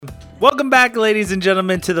Welcome back, ladies and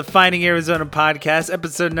gentlemen, to the Finding Arizona podcast,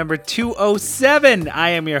 episode number 207. I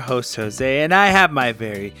am your host, Jose, and I have my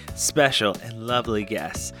very special and lovely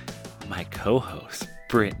guest, my co-host,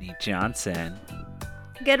 Brittany Johnson.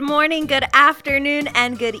 Good morning, good afternoon,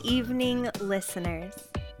 and good evening, listeners.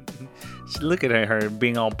 Look at her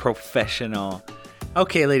being all professional.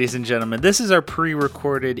 Okay, ladies and gentlemen, this is our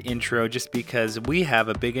pre-recorded intro just because we have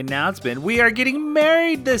a big announcement. We are getting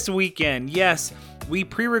married this weekend. Yes, we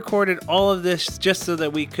pre-recorded all of this just so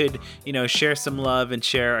that we could, share some love and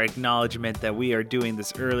share our acknowledgement that we are doing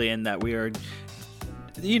this early and that we are,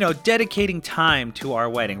 dedicating time to our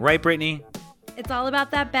wedding. Right, Brittany? It's all about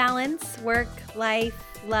that balance, work, life,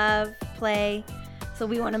 love, play. So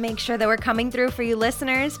we want to make sure that we're coming through for you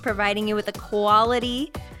listeners, providing you with the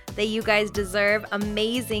quality that you guys deserve.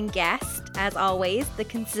 Amazing guest, as always, the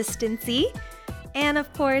consistency, and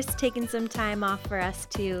of course, taking some time off for us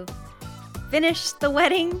to finish the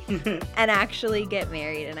wedding and actually get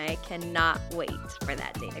married. And I cannot wait for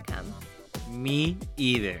that day to come. Me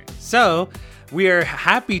either. So we are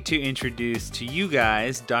happy to introduce to you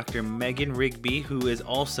guys Dr. Megan Rigby, who is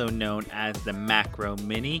also known as the Macro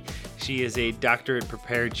Mini. She is a doctorate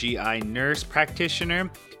prepared GI nurse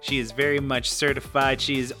practitioner. She is very much certified.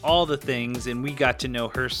 She is all the things, and we got to know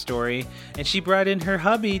her story. And she brought in her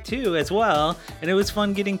hubby, too, as well. And it was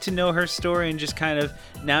fun getting to know her story and just kind of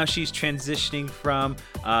now she's transitioning from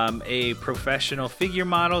a professional figure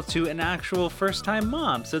model to an actual first-time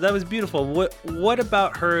mom. So that was beautiful. What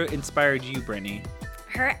about her inspired you, Brittany?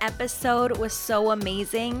 Her episode was so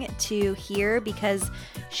amazing to hear because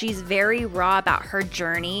she's very raw about her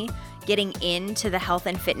journey getting into the health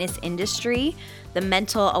and fitness industry, the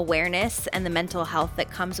mental awareness and the mental health that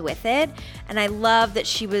comes with it. And I love that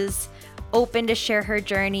she was open to share her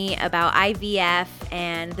journey about IVF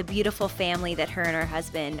and the beautiful family that her and her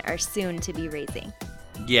husband are soon to be raising.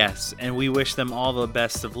 Yes, and we wish them all the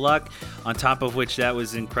best of luck. On top of which, that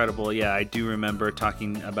was incredible. Yeah, I do remember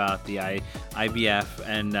talking about the IVF,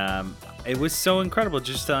 and it was so incredible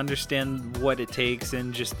just to understand what it takes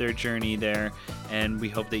and just their journey there. And we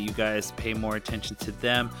hope that you guys pay more attention to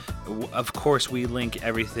them. Of course, we link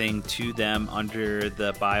everything to them under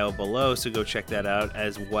the bio below, so go check that out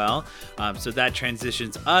as well. So that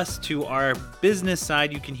transitions us to our business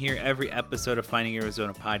side. You can hear every episode of Finding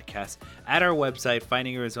Arizona Podcast at our website,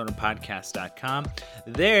 findingarizonapodcast.com.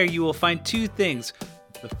 There you will find two things.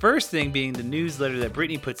 The first thing being the newsletter that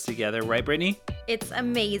Brittany puts together. Right, Brittany? It's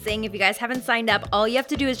amazing. If you guys haven't signed up, all you have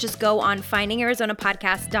to do is just go on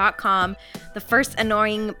findingarizonapodcast.com. The first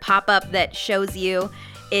annoying pop-up that shows you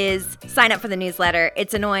is sign up for the newsletter.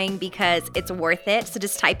 It's annoying because it's worth it. So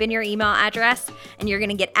just type in your email address and you're going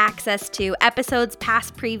to get access to episodes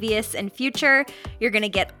past, previous, and future. You're going to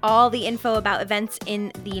get all the info about events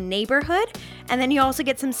in the neighborhood. And then you also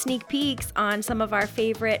get some sneak peeks on some of our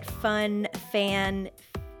favorite fun fan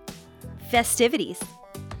festivities.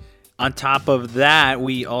 On top of that,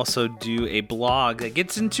 we also do a blog that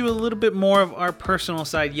gets into a little bit more of our personal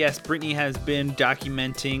side. Yes, Brittany has been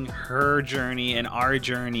documenting her journey and our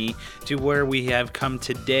journey to where we have come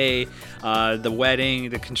today. The wedding,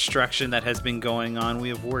 the construction that has been going on. We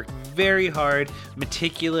have worked very hard,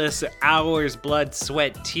 meticulous, hours, blood,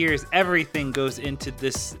 sweat, tears. Everything goes into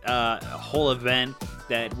this whole event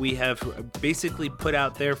that we have basically put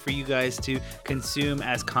out there for you guys to consume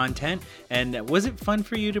as content. And was it fun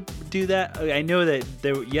for you to do that? I know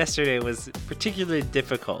that yesterday was particularly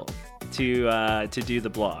difficult to do the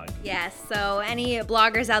blog. Yes, so any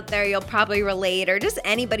bloggers out there, you'll probably relate, or just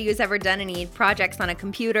anybody who's ever done any projects on a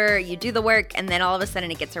computer. You do the work and then all of a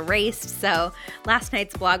sudden it gets erased. So last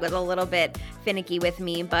night's blog was a little bit finicky with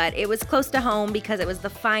me, but it was close to home because it was the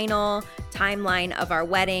final timeline of our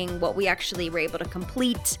wedding, what we actually were able to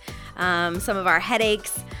complete, some of our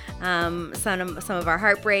headaches, some of our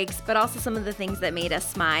heartbreaks, but also some of the things that made us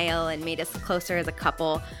smile and made us closer as a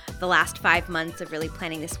couple the last 5 months of really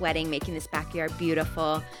planning this wedding, making this backyard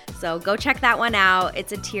beautiful. So go check that one out.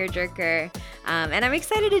 It's a tearjerker. And I'm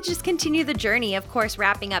excited to just continue the journey, of course,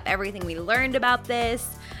 wrapping up everything we learned about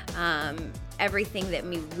this, everything that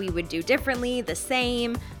we would do differently, the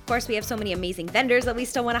same. Of course, we have so many amazing vendors that we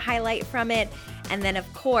still want to highlight from it. And then,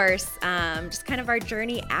 of course, just kind of our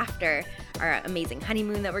journey after our amazing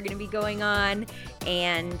honeymoon that we're going to be going on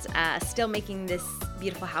and still making this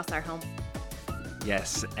beautiful house our home.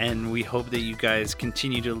 Yes, and we hope that you guys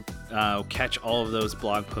continue to catch all of those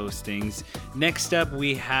blog postings. Next up,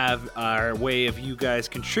 we have our way of you guys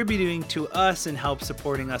contributing to us and help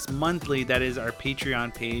supporting us monthly. That is our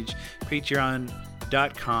Patreon page, patreon.com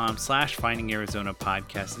patreon.com/Finding Arizona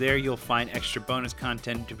Podcast. There you'll find extra bonus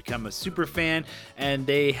content to become a super fan, and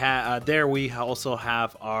they there we also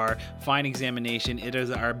have our Fine Examination. It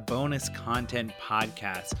is our bonus content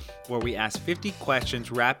podcast where we ask 50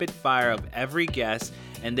 questions rapid fire of every guest,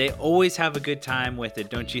 and they always have a good time with it.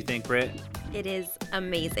 Don't you think, Britt? It is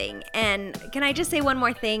amazing. And can I just say one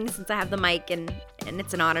more thing since I have the mic and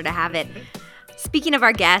it's an honor to have it. Speaking of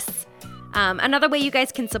our guests, another way you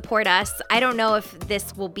guys can support us, I don't know if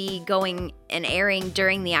this will be going and airing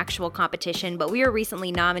during the actual competition, but we were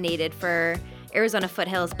recently nominated for Arizona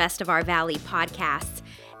Foothills Best of Our Valley podcast.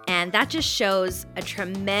 And that just shows a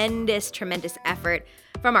tremendous, tremendous effort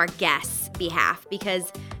from our guests' behalf,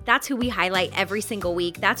 because that's who we highlight every single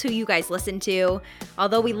week. That's who you guys listen to.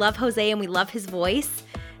 Although we love Jose and we love his voice,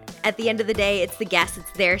 at the end of the day, it's the guests,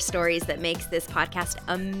 it's their stories that makes this podcast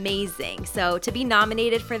amazing. So to be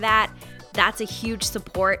nominated for that, that's a huge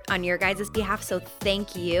support on your guys' behalf. So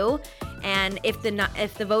thank you. And if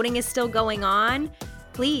the voting is still going on,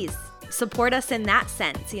 please support us in that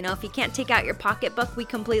sense. You know, if you can't take out your pocketbook, we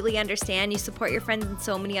completely understand. You support your friends in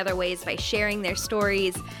so many other ways, by sharing their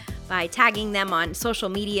stories, by tagging them on social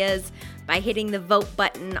medias, by hitting the vote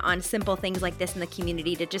button on simple things like this in the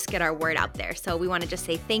community to just get our word out there. So we want to just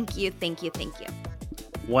say thank you, thank you, thank you.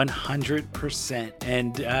 100%.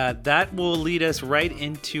 And that will lead us right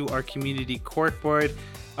into our community corkboard.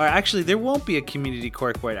 Or actually, there won't be a community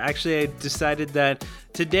corkboard. Actually, I decided that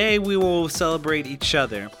today we will celebrate each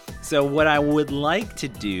other. So what I would like to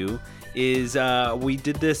do is, we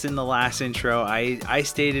did this in the last intro. I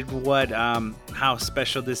stated how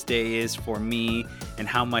special this day is for me, and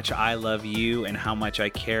how much I love you, and how much I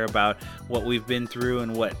care about what we've been through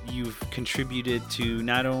and what you've contributed to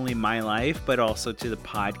not only my life but also to the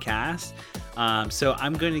podcast. So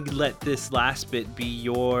I'm going to let this last bit be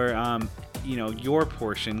your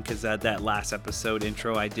portion, because that last episode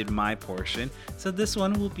intro I did my portion. So this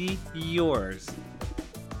one will be yours.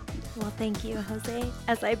 Well, thank you, Jose,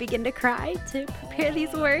 as I begin to cry to prepare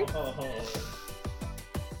these words.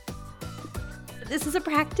 This is a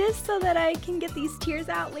practice so that I can get these tears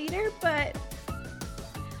out later, but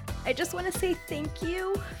I just want to say thank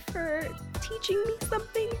you for teaching me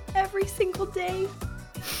something every single day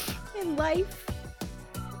in life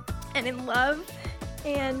and in love,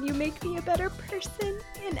 and you make me a better person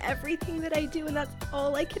in everything that I do, and that's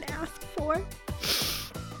all I can ask for.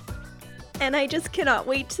 And I just cannot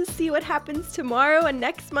wait to see what happens tomorrow and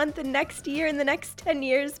next month and next year and the next 10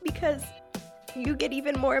 years, because you get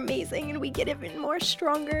even more amazing and we get even more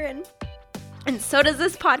stronger, and so does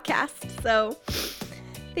this podcast. So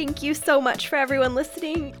thank you so much for everyone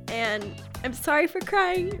listening, and I'm sorry for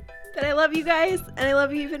crying, but I love you guys, and I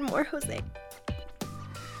love you even more, Jose.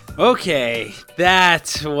 Okay,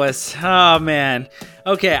 that was, oh man.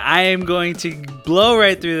 Okay, I am going to blow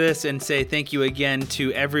right through this and say thank you again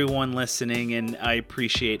to everyone listening, and I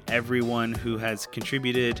appreciate everyone who has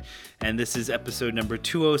contributed. And this is episode number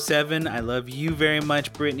 207. I love you very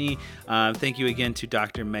much, Brittany. Thank you again to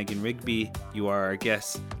Dr. Megan Rigby. You are our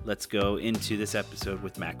guest. Let's go into this episode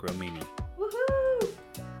with Macro Mimi. Woohoo!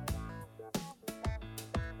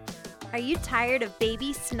 Are you tired of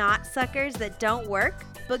baby snot suckers that don't work?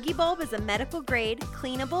 Boogie Bulb is a medical-grade,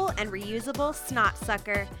 cleanable, and reusable snot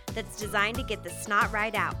sucker that's designed to get the snot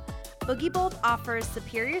right out. Boogie Bulb offers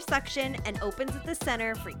superior suction and opens at the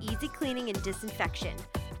center for easy cleaning and disinfection.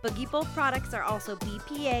 Boogie Bulb products are also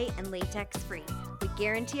BPA and latex-free. We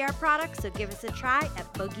guarantee our products, so give us a try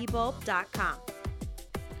at boogiebulb.com.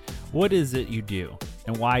 What is it you do,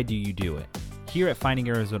 and why do you do it? Here at Finding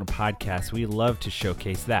Arizona Podcast, we love to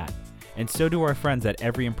showcase that, and so do our friends at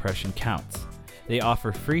Every Impression Counts. They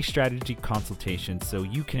offer free strategy consultations so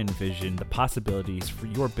you can envision the possibilities for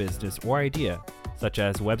your business or idea, such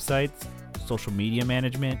as websites, social media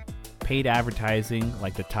management, paid advertising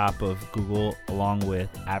like the top of Google, along with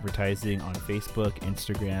advertising on Facebook,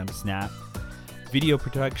 Instagram, Snap, video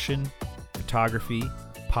production, photography,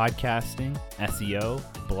 podcasting, SEO,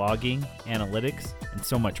 blogging, analytics, and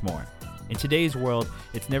so much more. In today's world,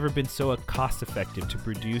 it's never been so cost-effective to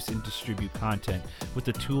produce and distribute content with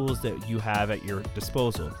the tools that you have at your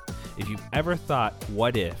disposal. If you've ever thought,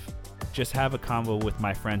 what if? Just have a convo with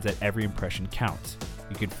my friends at Every Impression Counts.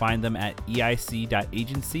 You can find them at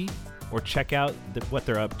eic.agency or check out what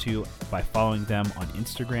they're up to by following them on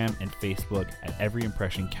Instagram and Facebook at Every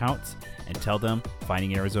Impression Counts, and tell them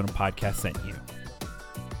Finding Arizona Podcast sent you.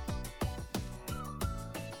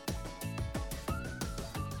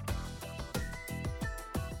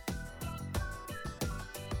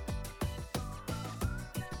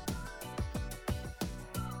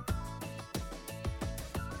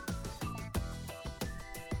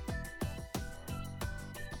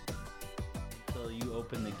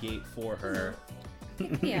 open the gate for her.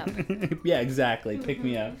 Pick me up. Yeah, exactly. Pick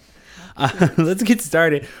me up. Let's get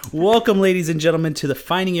started. Welcome, ladies and gentlemen, to the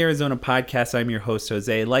Finding Arizona podcast. I'm your host,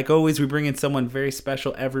 Jose. Like always, we bring in someone very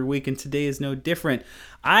special every week, and today is no different.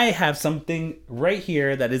 I have something right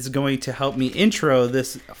here that is going to help me intro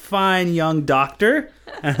this fine young doctor.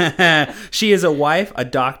 She is a wife, a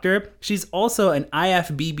doctor. She's also an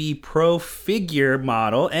IFBB pro figure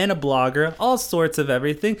model and a blogger, all sorts of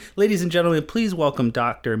everything. Ladies and gentlemen, please welcome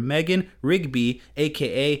Dr. Megan Rigby,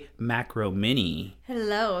 aka Macro Mini.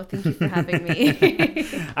 Hello, thank you for having me.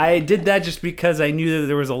 I did that just because I knew that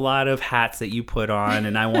there was a lot of hats that you put on,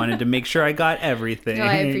 and I wanted to make sure I got everything. No,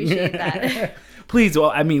 I appreciate that. Please,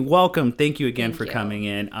 welcome. Thank you again for you. coming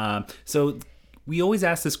in. So we always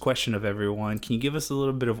ask this question of everyone. Can you give us a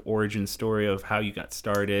little bit of origin story of how you got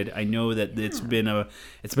started? I know that it's been a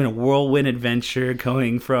whirlwind adventure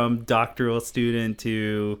going from doctoral student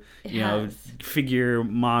to figure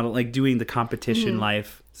model, like doing the competition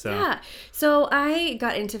life. So I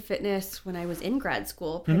got into fitness when I was in grad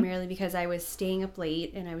school, primarily because I was staying up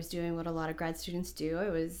late and I was doing what a lot of grad students do. I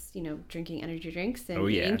was, drinking energy drinks and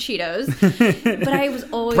eating Cheetos. But I was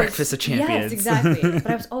always... Breakfast of champions. Yes, exactly. But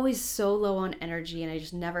I was always so low on energy and I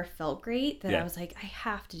just never felt great that I was like, I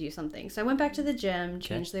have to do something. So I went back to the gym,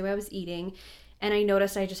 changed the way I was eating. And I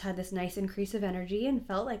noticed I just had this nice increase of energy and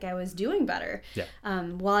felt like I was doing better. Yeah.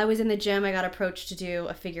 While I was in the gym, I got approached to do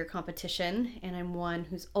a figure competition, and I'm one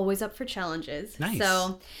who's always up for challenges. Nice.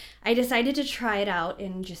 So I decided to try it out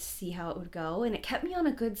and just see how it would go. And it kept me on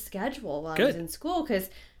a good schedule while I was in school because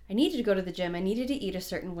I needed to go to the gym. I needed to eat a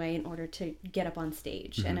certain way in order to get up on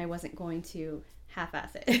stage, and I wasn't going to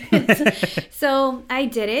half-ass it. So I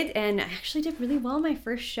did it, and I actually did really well my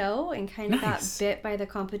first show and kind of got bit by the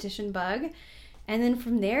competition bug. And then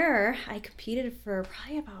from there, I competed for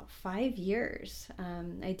probably about 5 years.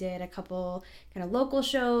 I did a couple kind of local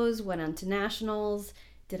shows, went on to nationals,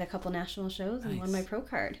 did a couple national shows, and won my pro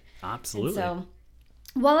card. Absolutely. And so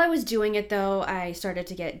while I was doing it, though, I started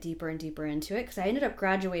to get deeper and deeper into it because I ended up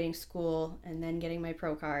graduating school and then getting my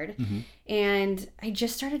pro card. And I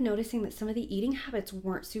just started noticing that some of the eating habits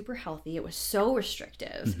weren't super healthy. It was so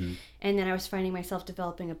restrictive. And then I was finding myself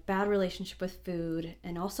developing a bad relationship with food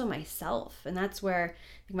and also myself. And that's where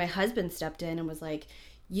my husband stepped in and was like,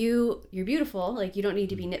 you're beautiful. Like, you don't need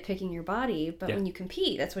to be nitpicking your body, but when you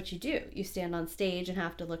compete, that's what you do. You stand on stage and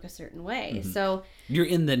have to look a certain way. So you're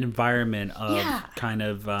in that environment of kind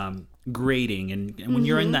of grading, and when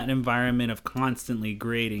you're in that environment of constantly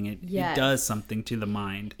grading, it does something to the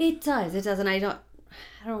mind. It does. And I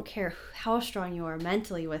don't care how strong you are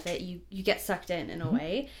mentally with it. You get sucked in a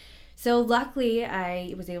way. So luckily,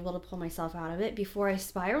 I was able to pull myself out of it before I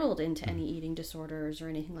spiraled into any eating disorders or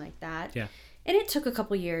anything like that. Yeah. And it took a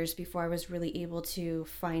couple years before I was really able to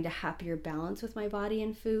find a happier balance with my body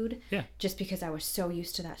and food. Yeah. Just because I was so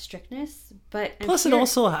used to that strictness. But plus, it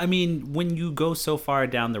also, when you go so far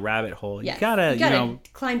down the rabbit hole, you gotta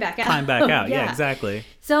climb back out. Yeah, exactly.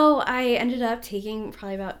 So I ended up taking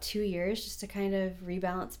probably about 2 years just to kind of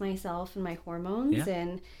rebalance myself and my hormones. Yeah.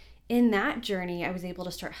 And in that journey, I was able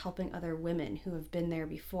to start helping other women who have been there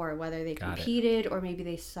before, whether they competed or maybe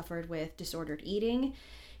they suffered with disordered eating.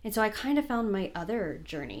 And so I kind of found my other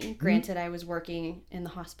journey. Granted, I was working in the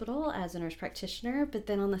hospital as a nurse practitioner, but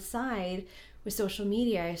then on the side with social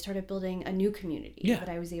media, I started building a new community that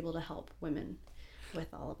I was able to help women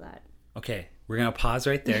with all of that. Okay, we're going to pause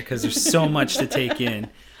right there because there's so much to take in.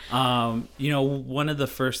 One of the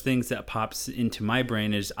first things that pops into my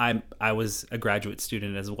brain is I was a graduate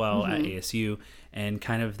student as well at ASU, and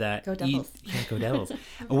kind of that... Go Devils. Go Devils.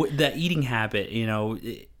 That eating habit,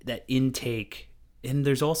 that intake. And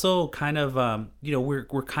there's also kind of,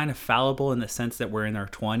 we're kind of fallible in the sense that we're in our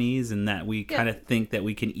 20s and that we kind of think that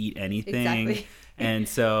we can eat anything. Exactly. And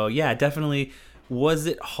so, definitely. Was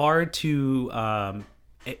it hard to,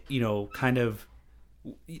 kind of,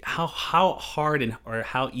 how hard or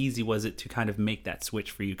how easy was it to kind of make that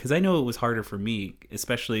switch for you? Because I know it was harder for me,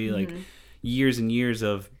 especially like years and years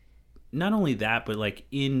of not only that, but like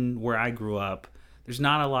in where I grew up, there's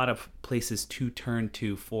not a lot of places to turn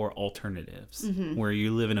to for alternatives where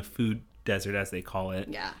you live in a food desert, as they call it.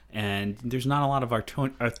 Yeah. And there's not a lot of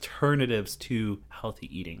alternatives to healthy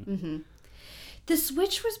eating. The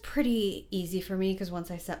switch was pretty easy for me because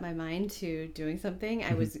once I set my mind to doing something,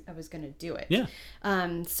 I was going to do it. Yeah.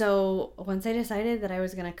 So once I decided that I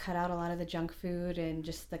was going to cut out a lot of the junk food and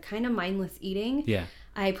just the kind of mindless eating,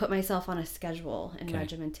 I put myself on a schedule and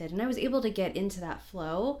regimented, and I was able to get into that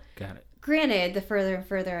flow. Got it. granted, the further and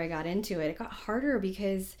further I got into it, it got harder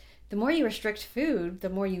because the more you restrict food, the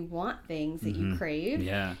more you want things that you crave.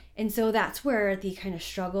 Yeah. And so that's where the kind of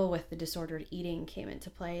struggle with the disordered eating came into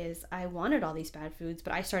play. Is I wanted all these bad foods,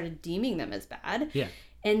 but I started deeming them as bad. Yeah.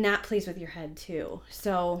 And that plays with your head too.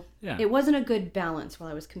 So it wasn't a good balance while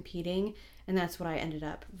I was competing. And that's what I ended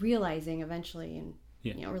up realizing eventually and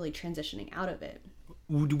really transitioning out of it.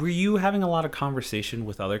 Were you having a lot of conversation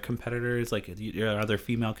with other competitors, like your other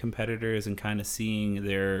female competitors, and kind of seeing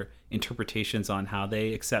their interpretations on how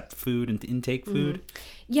they accept food and intake food?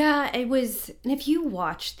 Yeah, it was. And if you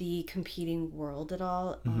watch the competing world at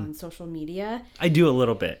all on social media, I do a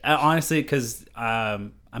little bit, honestly, because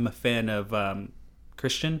I'm a fan of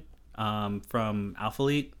Christian from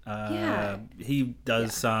Alphalete. He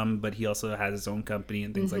does some, but he also has his own company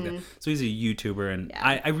and things like that. So he's a YouTuber, and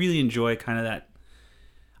I really enjoy kind of that.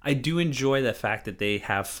 I do enjoy the fact that they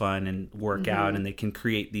have fun and work out, and they can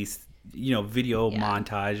create these, video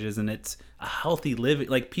montages, and it's a healthy living.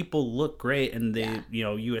 Like, people look great, and they,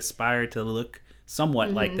 you aspire to look somewhat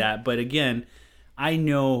like that. But again, I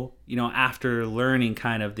know, after learning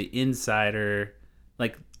kind of the insider,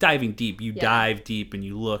 like diving deep, you dive deep and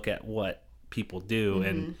you look at what people do.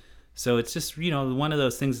 And so it's just, one of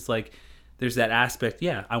those things. It's like, there's that aspect.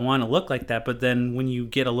 Yeah, I want to look like that. But then when you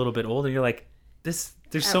get a little bit older, you're like, there's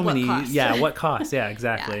so many. Cost? What cost? Yeah,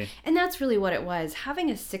 exactly. And that's really what it was. Having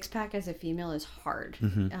a six-pack as a female is hard.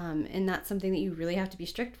 And that's something that you really have to be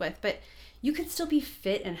strict with. But you can still be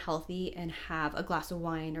fit and healthy and have a glass of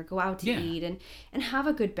wine or go out to eat and have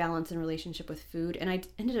a good balance and relationship with food. And I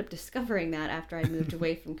ended up discovering that after I moved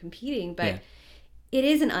away from competing. But it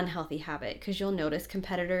is an unhealthy habit, because you'll notice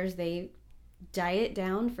competitors, they diet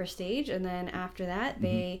down for stage, and then after that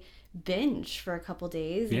they binge for a couple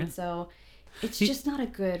days. And so it's just not a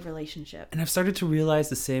good relationship. And I've started to realize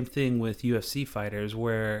the same thing with UFC fighters,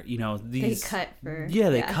 where these they cut for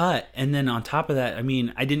they cut, and then on top of that, I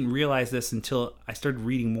mean, I didn't realize this until I started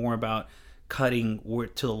reading more about cutting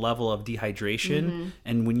to the level of dehydration.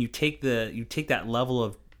 And when you take that level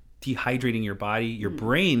of dehydrating your body, your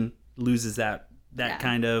brain loses that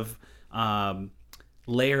kind of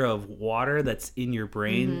layer of water that's in your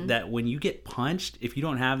brain, that when you get punched, if you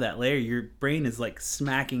don't have that layer, your brain is like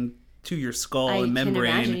smacking to your skull and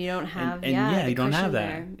membrane. I can imagine you don't have you don't have that.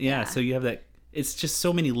 There. Yeah, so you have that. It's just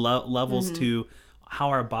so many levels to how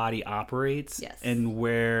our body operates, and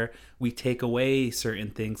where we take away certain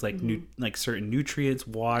things like like certain nutrients,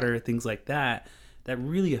 water, things like that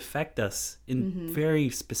really affect us in very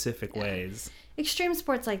specific ways. Extreme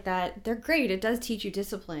sports like that, they're great. It does teach you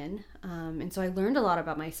discipline. And so I learned a lot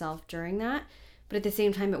about myself during that. But at the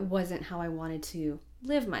same time, it wasn't how I wanted to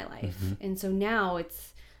live my life. And so now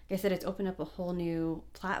it's, like I said, it's opened up a whole new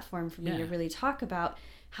platform for me to really talk about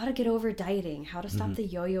how to get over dieting, how to stop the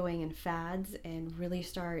yo-yoing and fads, and really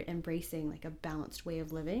start embracing like a balanced way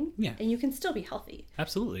of living. Yeah. And you can still be healthy.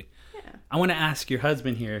 Absolutely. Yeah. I want to ask your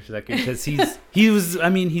husband here for a second, because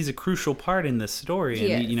he's a crucial part in this story.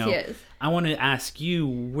 He is. I want to ask you,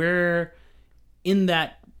 where in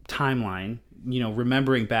that timeline,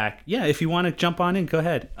 remembering back, if you want to jump on in, go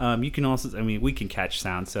ahead. You can also, we can catch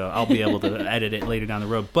sound, so I'll be able to edit it later down the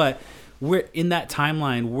road. But where in that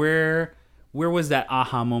timeline, where was that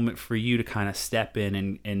aha moment for you to kind of step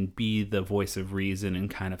in and be the voice of reason and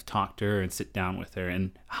kind of talk to her and sit down with her?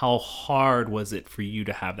 And how hard was it for you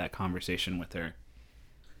to have that conversation with her?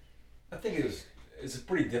 I think it's a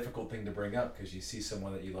pretty difficult thing to bring up, because you see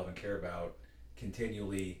someone that you love and care about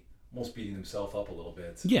continually almost beating themselves up a little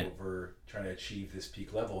bit over trying to achieve this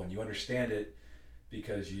peak level, and you understand it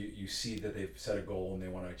because you see that they've set a goal and they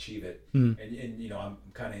want to achieve it. And I'm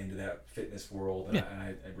kind of into that fitness world, and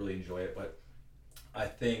I really enjoy it. But I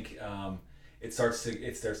think it starts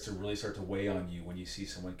to really start to weigh on you when you see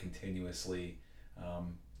someone continuously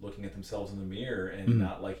looking at themselves in the mirror and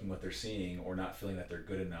not liking what they're seeing, or not feeling that they're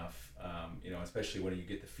good enough. Especially when you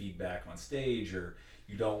get the feedback on stage, or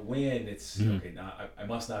you don't win. It's okay. Now I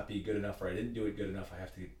must not be good enough, or I didn't do it good enough. I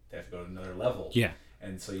have to go to another level. Yeah.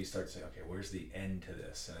 And so you start to say, okay, where's the end to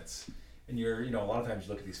this? And you're, a lot of times you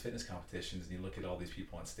look at these fitness competitions and you look at all these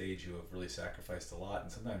people on stage who have really sacrificed a lot,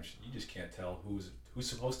 and sometimes you just can't tell who's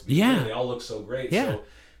supposed to be good. They all look so great. Yeah. So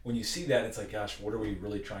when you see that, it's like, gosh, what are we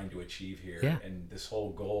really trying to achieve here? Yeah. And this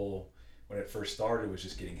whole goal, when it first started, was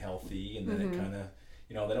just getting healthy, and then it kind of,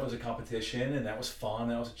 then it was a competition, and that was fun.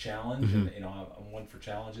 That was a challenge, and I'm one for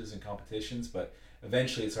challenges and competitions. But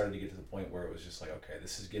eventually, it started to get to the point where it was just like, okay,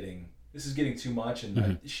 this is getting too much,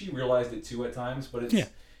 and she realized it too at times. But it's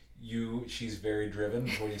she's very driven.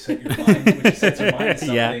 When you set your mind, when she sets her mind to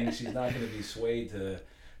something, she's not going to be swayed to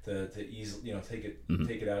easily, take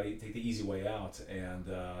it out, take the easy way out. And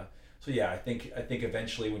So yeah, I think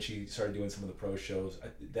eventually when she started doing some of the pro shows,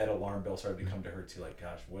 that alarm bell started to come to her too. Like,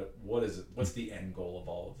 gosh, what is it? What's the end goal of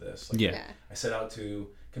all of this? Like, I set out to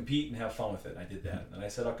compete and have fun with it, and I did that. And I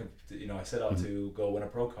set out, to go win a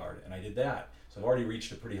pro card, and I did that. So I've already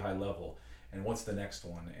reached a pretty high level. And what's the next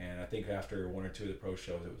one? And I think after one or two of the pro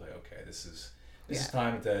shows, it was like, okay, this is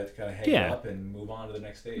time to kind of hang up and move on to the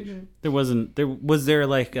next stage. There wasn't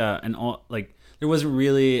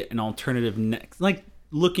really an alternative next, like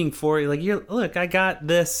looking for, like, look, I got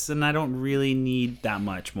this and I don't really need that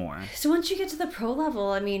much more. So once you get to the pro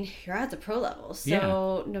level, I mean, you're at the pro level.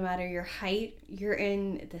 So no matter your height, you're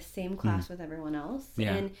in the same class with everyone else.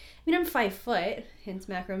 Yeah. And I mean, I'm 5 foot, hence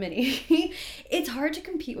macro mini. It's hard to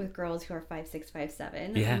compete with girls who are 5'6",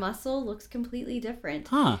 5'7". Yeah. Muscle looks completely different.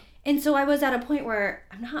 Huh. And so I was at a point where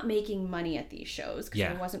I'm not making money at these shows because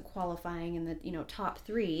Yeah. I wasn't qualifying in the top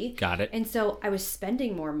 3. Got it. And so I was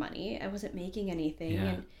spending more money. I wasn't making anything. Yeah.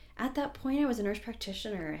 And at that point, I was a nurse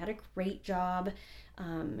practitioner. I had a great job.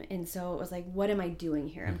 And so it was like, what am I doing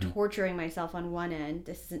here? I'm torturing myself on one end.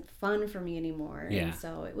 This isn't fun for me anymore. Yeah. And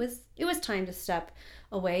so it was time to step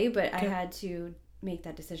away, but I had to make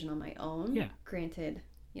that decision on my own. Yeah. Granted,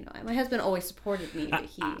 my husband always supported me, but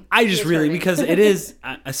I just really, because it is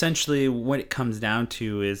essentially what it comes down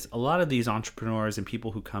to is a lot of these entrepreneurs and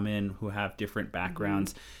people who come in who have different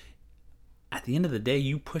backgrounds. At the end of the day,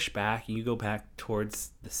 you push back and you go back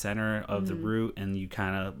towards the center of the route and you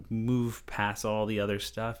kind of move past all the other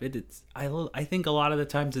stuff. I think a lot of the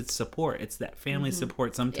times it's support. It's that family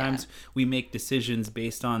support. Sometimes we make decisions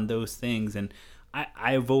based on those things. And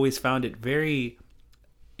I've always found it very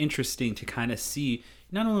interesting to kind of see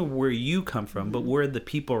not only where you come from, but where the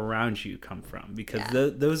people around you come from, because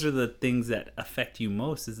those are the things that affect you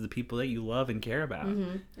most, is the people that you love and care about.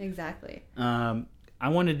 Exactly. I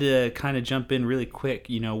wanted to kind of jump in really quick.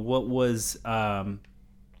 What was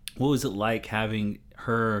it like having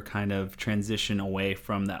her kind of transition away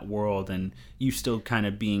from that world and you still kind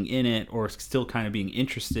of being in it or still kind of being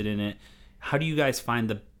interested in it? How do you guys find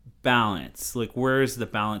the balance? Like, where's the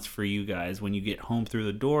balance for you guys when you get home through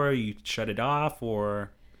the door? You shut it off, or?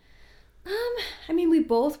 I mean, we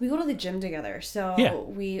go to the gym together, so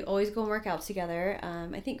we always go and work out together.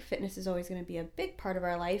 I think fitness is always going to be a big part of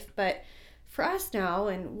our life, but for us now,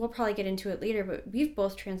 and we'll probably get into it later, but we've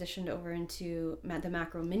both transitioned over into the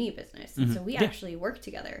macro mini business. And so we actually work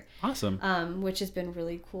together. Awesome. Which has been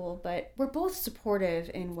really cool. But we're both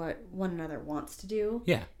supportive in what one another wants to do.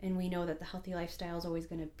 Yeah. And we know that the healthy lifestyle is always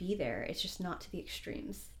going to be there. It's just not to the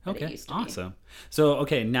extremes that it used to awesome. be. So,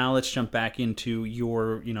 now let's jump back into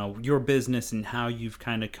your business and how you've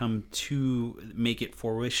kind of come to make it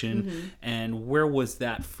fruition. And where was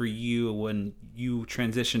that for you when you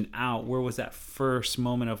transitioned out? Where was that first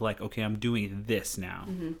moment of like, okay, I'm doing this now?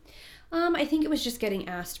 I think it was just getting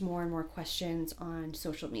asked more and more questions on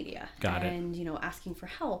social media. Got it. And, asking for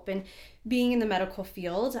help. And being in the medical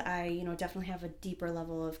field, I, definitely have a deeper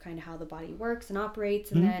level of kind of how the body works and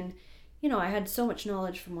operates. And then, I had so much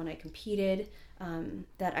knowledge from when I competed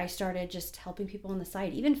that I started just helping people on the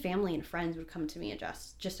side. Even family and friends would come to me and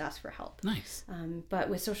just ask for help. Nice. But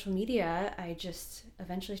with social media, I just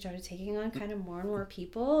eventually started taking on kind of more and more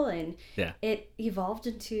people. And it evolved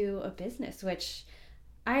into a business, which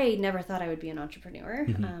I never thought I would be an entrepreneur.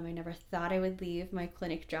 I never thought I would leave my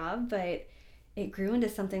clinic job, but it grew into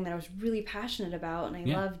something that I was really passionate about and I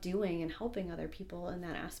love doing and helping other people in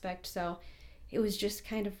that aspect. So it was just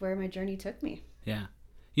kind of where my journey took me. Yeah.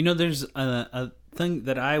 There's a thing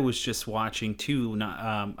that I was just watching too,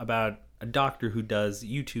 about a doctor who does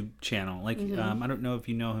YouTube channel. Like, I don't know if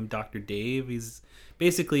you know him, Dr. Dave. He's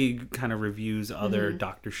basically kind of reviews other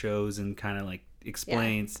doctor shows and kind of like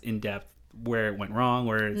explains in depth where it went wrong,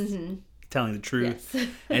 where it's telling the truth. Yes.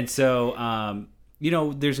 And so,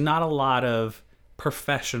 there's not a lot of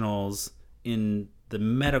professionals in the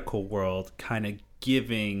medical world kind of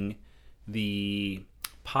giving the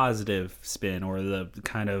positive spin or the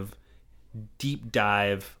kind of deep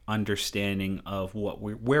dive understanding of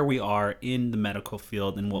where we are in the medical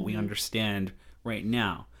field and what we understand right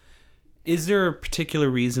now. Is there a particular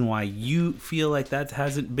reason why you feel like that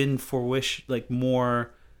hasn't been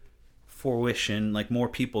more fruition, like more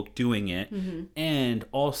people doing it? And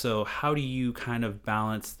also, how do you kind of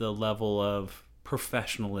balance the level of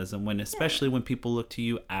professionalism especially when people look to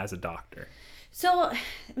you as a doctor? So, I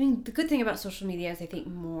mean, the good thing about social media is I think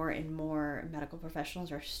more and more medical professionals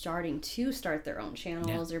are starting to start their own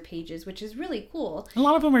channels or pages, which is really cool. A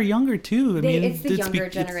lot of them are younger too. It's the younger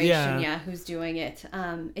generation, who's doing it.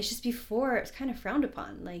 It's just before it was kind of frowned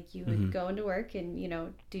upon. Like you would go into work and,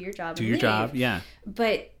 do your job. Do your job, yeah.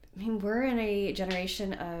 But I mean, we're in a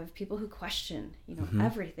generation of people who question,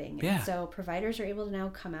 everything. Yeah. And so providers are able to now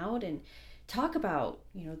come out and talk about,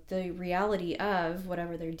 the reality of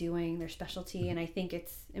whatever they're doing, their specialty. And I think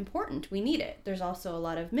it's important. We need it. There's also a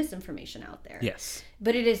lot of misinformation out there. Yes.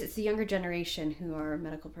 But it's the younger generation who are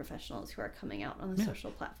medical professionals who are coming out on the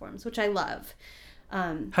social platforms, which I love.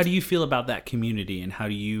 How do you feel about that community, and how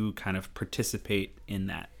do you kind of participate in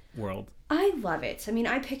that world? I love it. I mean,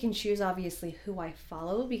 I pick and choose, obviously, who I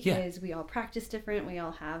follow because we all practice different. We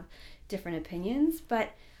all have different opinions.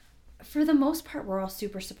 But for the most part, we're all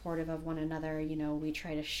super supportive of one another. We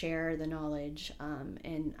try to share the knowledge.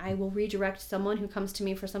 And I will redirect someone who comes to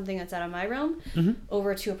me for something that's out of my realm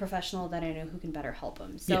over to a professional that I know who can better help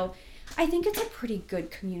them. So I think it's a pretty good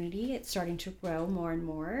community. It's starting to grow more and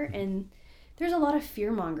more. And there's a lot of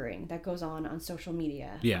fear-mongering that goes on social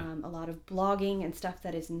media. Yeah. A lot of blogging and stuff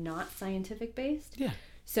that is not scientific based. Yeah.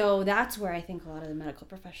 So that's where I think a lot of the medical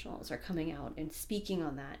professionals are coming out and speaking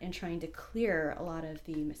on that and trying to clear a lot of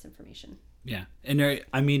the misinformation. Yeah. And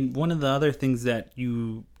I mean, one of the other things that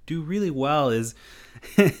you do really well is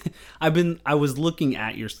I was looking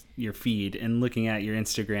at your feed and looking at your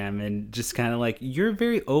Instagram, and just kind of like, you're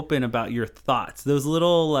very open about your thoughts. Those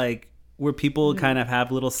little like, where people kind of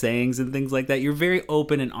have little sayings and things like that. You're very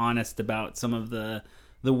open and honest about some of the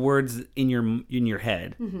words in your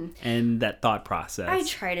head and that thought process. I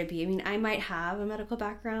try to be. I mean, I might have a medical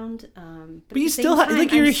background, but you still have,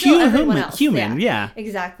 like, you're a human. Yeah,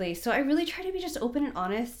 exactly. So I really try to be just open and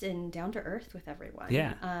honest and down to earth with everyone.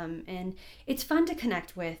 Yeah. And it's fun to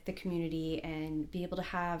connect with the community and be able to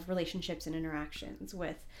have relationships and interactions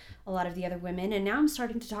with a lot of the other women. And now I'm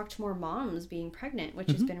starting to talk to more moms being pregnant,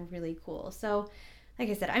 which has been really cool. So like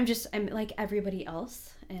I said, I'm like everybody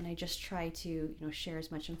else, and I just try to, share as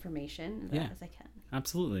much information as I can.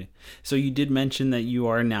 Absolutely. So you did mention that you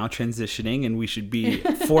are now transitioning, and we should be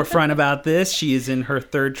forefront about this. She is in her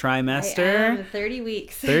 3rd trimester. I am 30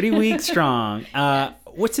 weeks. 30 weeks strong.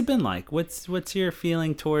 What's it been like? What's your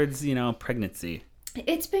feeling towards, pregnancy?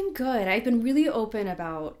 It's been good. I've been really open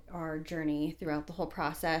about our journey throughout the whole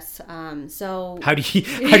process. So how do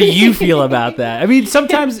you feel about that? I mean,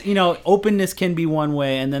 sometimes, openness can be one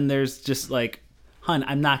way, and then there's just like, hun,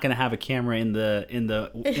 I'm not going to have a camera in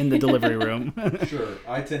the delivery room. Sure.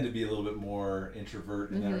 I tend to be a little bit more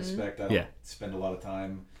introvert in that respect. I don't spend a lot of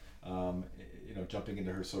time jumping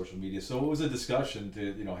into her social media. So it was a discussion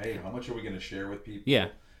to, hey, how much are we going to share with people? Yeah.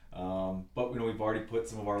 But we've already put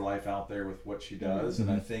some of our life out there with what she does,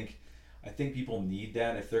 and I think people need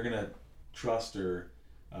that if they're gonna trust or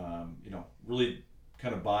really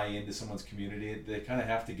kind of buy into someone's community. They kind of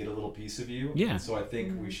have to get a little piece of you. Yeah. And so I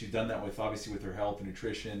think she's done that with her health and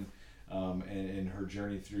nutrition, and her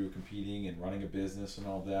journey through competing and running a business and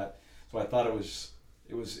all of that. So I thought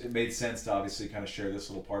it made sense to obviously kind of share this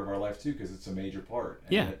little part of our life too, because it's a major part.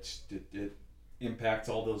 And it impacts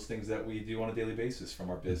all those things that we do on a daily basis, from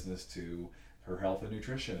our business to her health and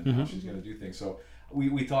nutrition and how she's going to do things. So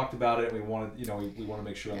we talked about it, and we wanted, we want to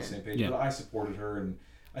make sure on the same page. But I supported her, and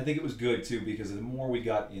I think it was good too, because the more we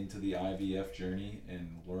got into the IVF journey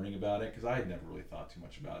and learning about it, because I had never really thought too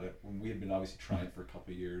much about it. When we had been obviously trying for a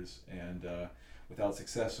couple of years and without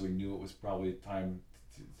success, so we knew it was probably time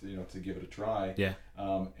to give it a try. Yeah.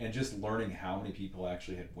 And just learning how many people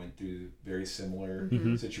actually had went through very similar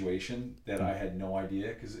situation that I had no idea,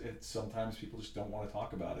 because sometimes people just don't want to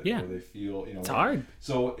talk about it. Yeah. Or they feel, it's hard.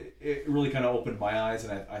 So it really kind of opened my eyes,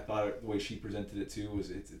 and I thought the way she presented it too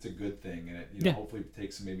was it's a good thing, and it hopefully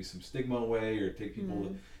takes some stigma away, or take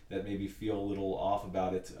people that maybe feel a little off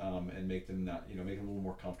about it, and make them make them a little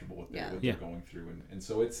more comfortable with what they're going through, and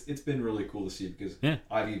so it's been really cool to see, because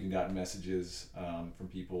I've even gotten messages from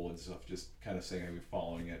people and stuff just kind of saying, hey, we're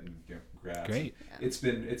following it, and congrats. Great. It's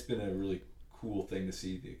been a really cool thing to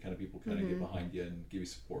see the kind of people kind of get behind you and give you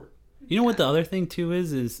support. You know what the other thing too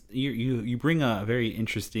is you bring a very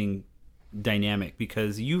interesting dynamic,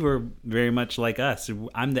 because you were very much like us.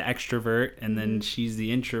 I'm the extrovert, and then she's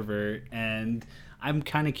the introvert, and I'm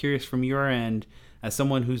kind of curious from your end, as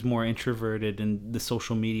someone who's more introverted in the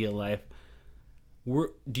social media life,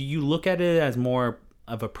 do you look at it as more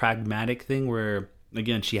of a pragmatic thing where,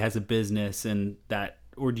 again, she has a business and that,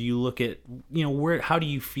 or do you look at, how do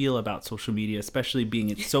you feel about social media, especially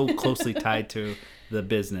being it's so closely tied to the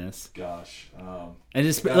business? Gosh. And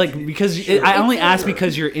it's like, because I only ask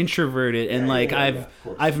because you're introverted, and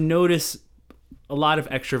I've noticed a lot of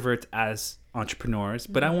extroverts as entrepreneurs,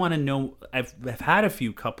 but I want to know, I've had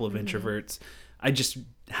a couple of introverts. I just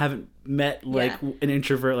haven't met an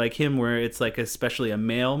introvert like him, where it's like, especially a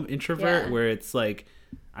male introvert, where it's like,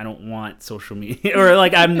 I don't want social media, or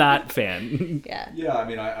like I'm not fan. Yeah. I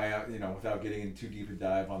mean, I without getting in too deep a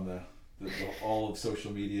dive on the all of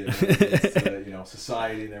social media,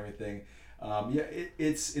 society and everything.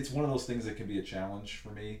 It's one of those things that can be a challenge for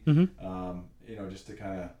me. Mm-hmm. Just to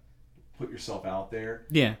kind of put yourself out there.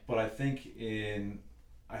 Yeah. But I think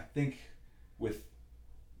with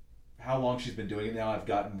how long she's been doing it now, I've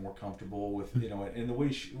gotten more comfortable with, and the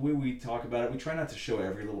way we talk about it. We try not to show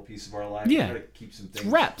every little piece of our life. Yeah. We try to keep some things.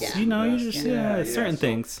 Reps, you just certain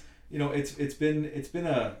things.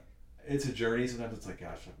 It's a journey. Sometimes it's like,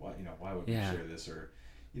 gosh, why would we share this, or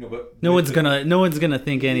but no one's gonna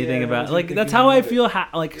think anything about it. Like that's how I feel.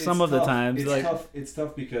 Some of the times, it's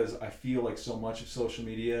tough because I feel like so much of social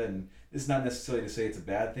media, and it's not necessarily to say it's a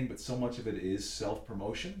bad thing, but so much of it is self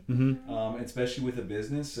promotion, especially with a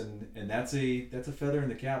business, and that's a feather in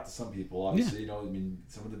the cap to some people. Obviously,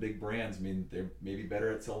 some of the big brands, they're maybe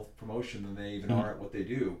better at self promotion than they even are at what they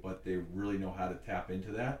do, but they really know how to tap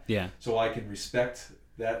into that. Yeah. So I can respect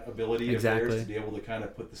that ability of theirs to be able to kind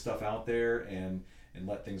of put the stuff out there and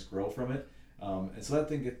let things grow from it. And so I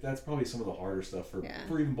think that's probably some of the harder stuff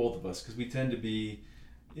for even both of us, because we tend to be,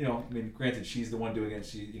 granted, she's the one doing it.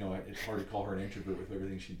 It's hard to call her an introvert with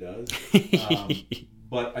everything she does.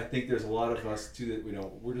 But I think there's a lot of us too that,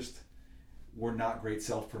 we're not great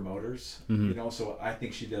self-promoters, so I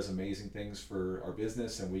think she does amazing things for our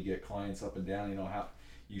business, and we get clients up and down, how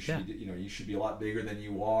you should be, you should be a lot bigger than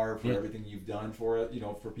you are for everything you've done for it,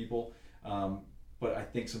 for people. But I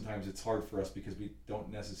think sometimes it's hard for us because we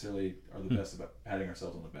don't necessarily are the best about patting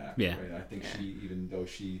ourselves on the back. Yeah. Right? I think she, even though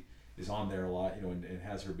she is on there a lot, and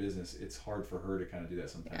has her business, it's hard for her to kind of do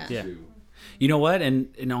that sometimes too. You know what?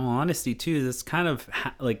 And in all honesty too, this kind of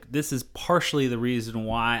this is partially the reason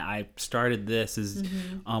why I started this is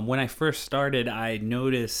when I first started, I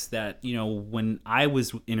noticed that, when I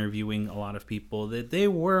was interviewing a lot of people, that they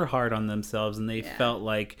were hard on themselves, and they felt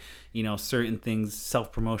like, certain things,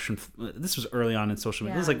 self-promotion. This was early on in social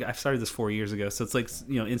media. It was like, I started this 4 years ago. So it's like,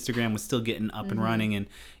 Instagram was still getting up and running, and,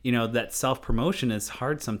 that self-promotion is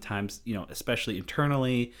hard sometimes, especially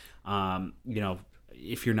internally,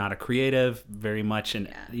 if you're not a creative, very much in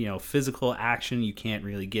physical action, you can't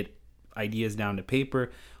really get ideas down to paper.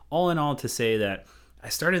 All in all, to say that I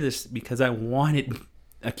started this because I wanted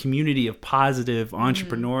a community of positive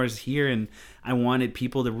entrepreneurs here, and I wanted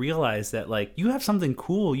people to realize that, you have something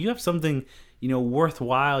cool, you have something,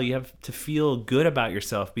 worthwhile, you have to feel good about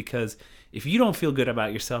yourself, because if you don't feel good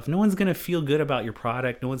about yourself, no one's going to feel good about your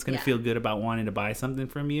product, no one's going to feel good about wanting to buy something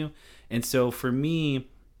from you. And so for me,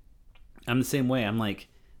 I'm the same way. I'm like,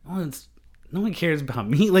 no one cares about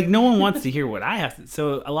me. No one wants to hear what I have to.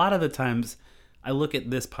 So a lot of the times I look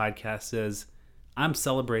at this podcast as I'm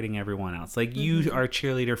celebrating everyone else. You are a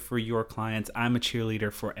cheerleader for your clients. I'm a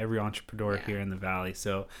cheerleader for every entrepreneur here in the Valley.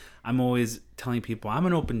 So I'm always telling people I'm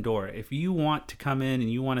an open door. If you want to come in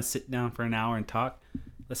and you want to sit down for an hour and talk,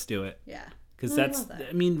 let's do it. Yeah. Because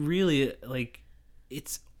really,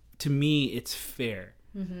 to me, it's fair.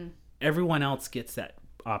 Mm-hmm. Everyone else gets that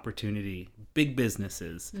opportunity. Big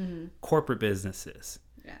businesses, corporate businesses.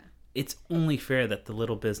 Yeah. It's only fair that the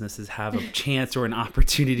little businesses have a chance or an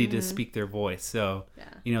opportunity to speak their voice. So,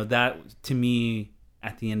 that to me,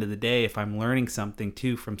 at the end of the day, if I'm learning something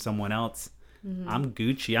too from someone else, I'm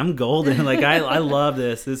Gucci. I'm golden. I love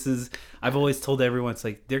this. I've always told everyone, it's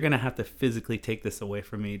they're going to have to physically take this away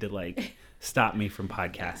from me to stop me from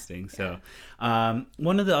podcasting. So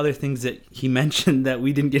one of the other things that he mentioned that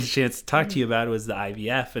we didn't get a chance to talk to you about was the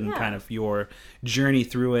IVF and kind of your journey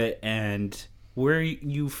through it, and where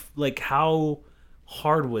how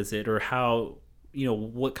hard was it, or how,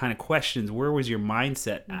 what kind of questions, where was your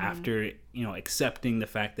mindset after, accepting the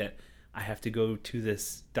fact that I have to go to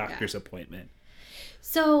this doctor's appointment?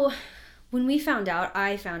 So when I found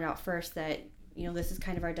out first that, this is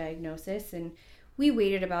kind of our diagnosis, and we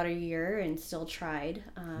waited about a year and still tried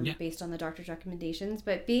based on the doctor's recommendations.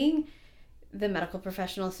 But being the medical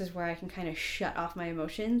professional, this is where I can kind of shut off my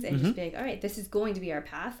emotions and just be like, all right, this is going to be our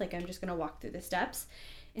path. I'm just going to walk through the steps.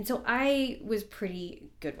 And so I was pretty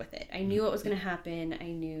good with it. I knew what was going to happen. I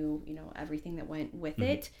knew, everything that went with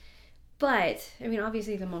it. But,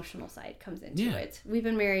 obviously the emotional side comes into it. We've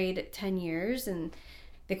been married 10 years, and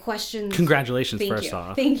the questions... Congratulations, first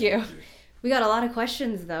off. Thank you. We got a lot of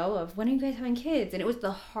questions, though, of when are you guys having kids? And it was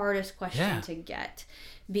the hardest question to get,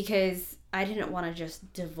 because I didn't want to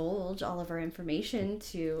just divulge all of our information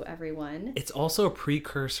to everyone. It's also a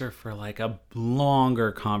precursor for a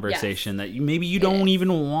longer conversation that you don't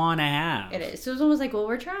even want to have. It is. So it was almost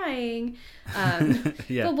we're trying.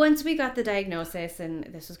 But once we got the diagnosis, and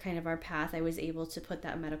this was kind of our path, I was able to put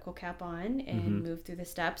that medical cap on and move through the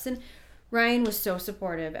steps. And Ryan was so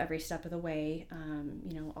supportive every step of the way.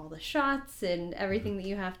 All the shots and everything that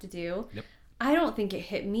you have to do. Yep. I don't think it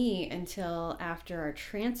hit me until after our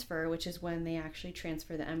transfer, which is when they actually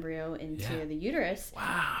transfer the embryo into the uterus.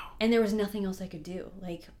 Wow. And there was nothing else I could do.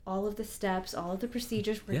 Like, all of the steps, all of the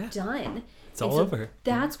procedures were done. It's all over.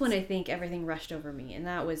 That's when I think everything rushed over me. And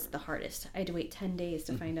that was the hardest. I had to wait 10 days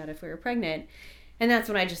to find out if we were pregnant. And that's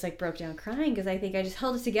when I just like broke down crying because I think I just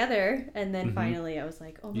held it together. And then finally I was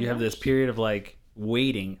like, oh my You have gosh. this period of like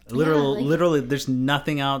waiting. Literally, there's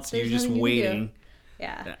nothing else. You're just waiting.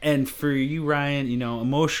 Yeah. And for you, Ryan,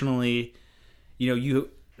 emotionally,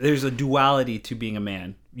 there's a duality to being a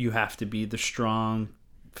man. You have to be the strong,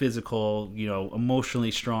 physical, emotionally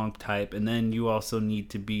strong type. And then you also need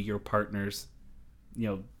to be your partner's,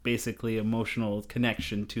 basically emotional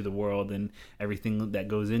connection to the world and everything that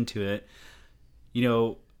goes into it.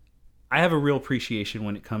 I have a real appreciation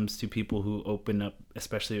when it comes to people who open up,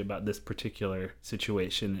 especially about this particular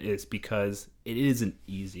situation, is because it isn't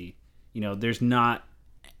easy. There's not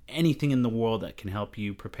anything in the world that can help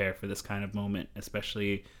you prepare for this kind of moment,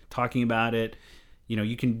 especially talking about it.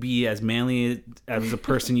 You can be as manly as a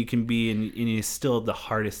person you can be, and it's still the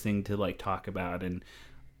hardest thing to like talk about. And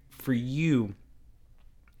for you,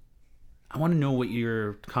 I want to know what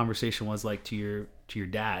your conversation was like to your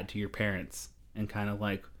dad, to your parents, and kind of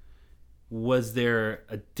like, was there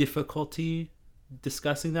a difficulty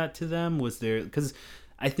discussing that to them? Was there, because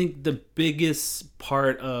I think the biggest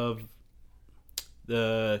part of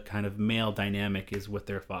the kind of male dynamic is with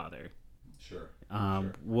their father. Sure.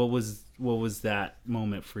 What was that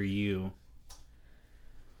moment for you?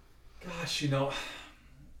 Gosh,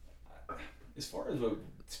 as far as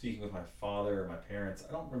speaking with my father or my parents,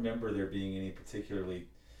 I don't remember there being any particularly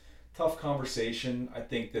tough conversation. I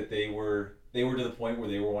think that they were to the point where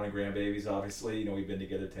they were wanting grandbabies. Obviously, we've been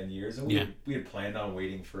together 10 years, and we had planned on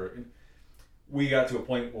waiting for. We got to a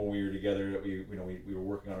point when we were together that we were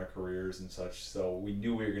working on our careers and such, so we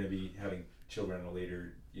knew we were going to be having children at a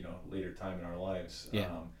later time in our lives. Yeah.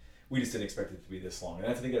 We just didn't expect it to be this long, and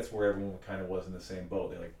I think that's where everyone kind of was in the same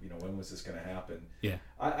boat. They're like, when was this going to happen? Yeah.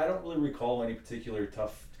 I don't really recall any particular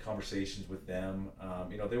tough conversations with them.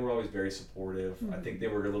 They were always very supportive. Mm-hmm. I think they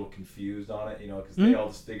were a little confused on it, because they all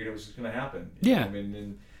just figured it was just going to happen.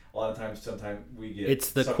 And a lot of times, sometimes we get...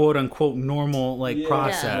 It's the quote-unquote normal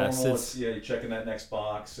process. Normal. You're checking that next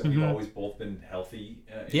box, and we've always both been healthy,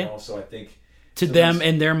 so I think... To them,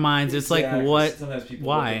 in their minds, it's like, what? Sometimes people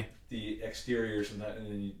why? Look at the exterior, and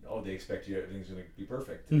then they expect everything's going to be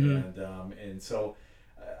perfect. Mm-hmm. And so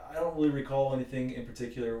I don't really recall anything in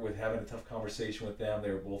particular with having a tough conversation with them.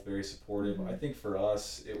 They were both very supportive. Mm-hmm. I think for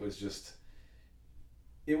us,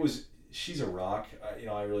 she's a rock.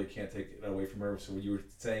 I really can't take that away from her. So when you were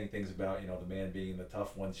saying things about, the man being the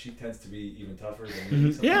tough one, she tends to be even tougher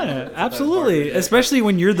than me. Yeah, absolutely. Especially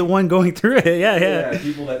when you're the one going through it. Yeah.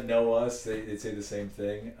 People that know us, they say the same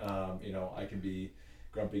thing. I can be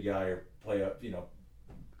grumpy guy or play up,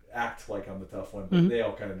 act like I'm the tough one, but they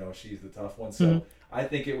all kind of know she's the tough one. So I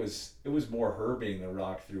think it was more her being the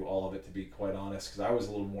rock through all of it, to be quite honest, because I was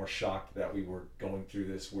a little more shocked that we were going through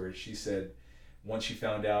this, where she said once she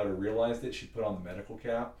found out or realized it, she put on the medical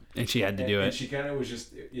cap. And she had to do it. And she kind of was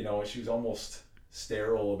just, she was almost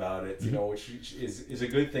sterile about it, which is a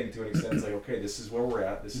good thing to an extent. It's like, okay, this is where we're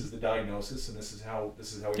at. This is the diagnosis, and this is how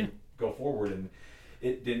we go forward. And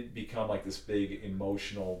it didn't become like this big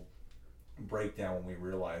emotional breakdown when we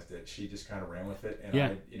realized it. She just kind of ran with it,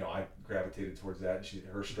 and I gravitated towards that, and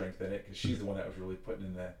her strength in it, because she's the one that was really putting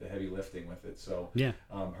in the heavy lifting with it. So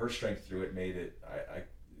her strength through it made it I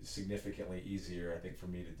significantly easier, I think, for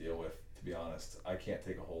me to deal with. To be honest, I can't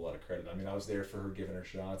take a whole lot of credit. I mean, I was there for her, giving her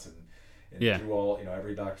shots and through all,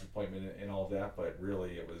 every doctor's appointment and all of that, but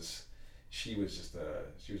really she was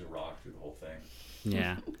a rock through the whole thing.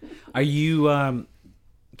 Yeah. Are you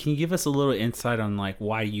can you give us a little insight on like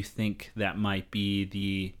why you think that might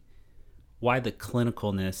be why the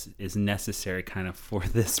clinicalness is necessary kind of for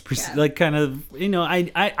this like kind of,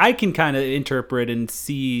 I can kind of interpret and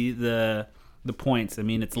see the points. I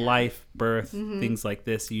mean, it's life, birth, things like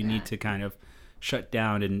this. You need to kind of shut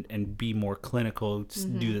down and be more clinical,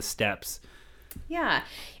 do the steps. Yeah.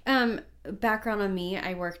 Background on me,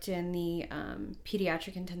 I worked in the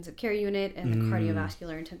pediatric intensive care unit and the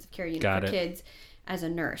cardiovascular intensive care unit for kids as a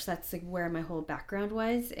nurse. That's like where my whole background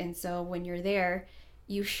was. And so when you're there,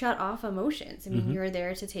 you shut off emotions. I mean, you're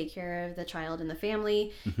there to take care of the child and the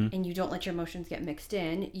family, and you don't let your emotions get mixed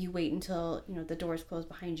in. You wait until, the doors close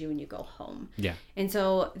behind you and you go home. Yeah. And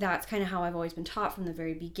so that's kind of how I've always been taught from the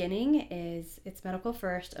very beginning is it's medical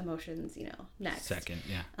first, emotions, next. Second,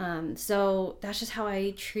 yeah. So that's just how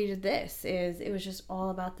I treated this. It was just all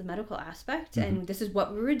about the medical aspect, and this is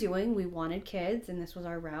what we were doing. We wanted kids, and this was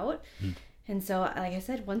our route. And so, like I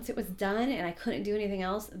said, once it was done and I couldn't do anything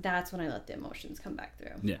else, that's when I let the emotions come back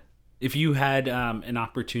through. Yeah. If you had an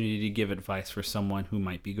opportunity to give advice for someone who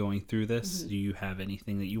might be going through this, do you have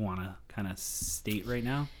anything that you want to kind of state right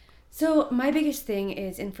now? So my biggest thing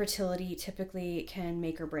is infertility typically can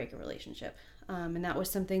make or break a relationship. And that was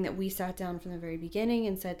something that we sat down from the very beginning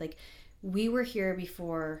and said, like, we were here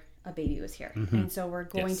before a baby was here. And so we're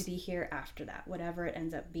going to be here after that, whatever it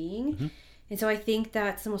ends up being. And so I think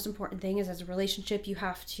that's the most important thing is as a relationship, you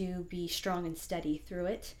have to be strong and steady through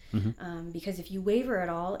it. Because if you waver at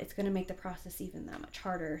all, it's going to make the process even that much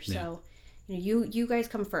harder. So, you guys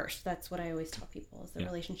come first. That's what I always tell people is the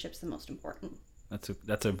relationship's the most important.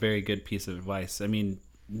 That's a very good piece of advice. I mean,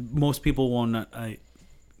 most people won't,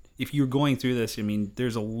 if you're going through this, I mean,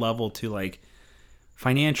 there's a level to like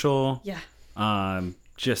financial,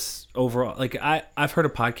 just overall, like I've heard a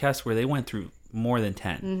podcast where they went through more than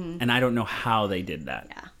 10 and I don't know how they did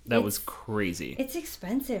that. That was crazy. It's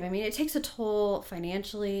expensive. I mean, it takes a toll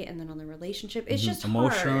financially and then on the relationship. It's just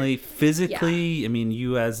emotionally, hard. physically. I mean,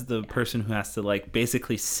 you as the person who has to like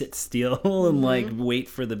basically sit still and like wait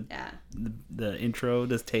for the intro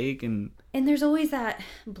to take and there's always that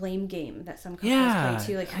blame game that some couples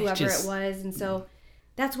play too, like whoever it was. And so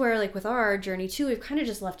that's where, like, with our journey too, we've kind of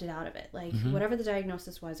just left it out of it. Like, whatever the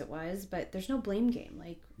diagnosis was, it was, but there's no blame game.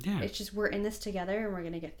 Like, it's just, we're in this together and we're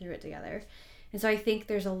going to get through it together. And so I think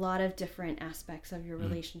there's a lot of different aspects of your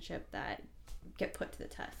relationship that get put to the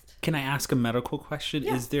test. Can I ask a medical question?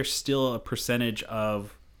 Yeah. Is there still a percentage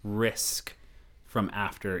of risk from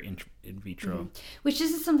after in vitro? Which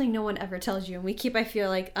is something no one ever tells you, and we keep, I feel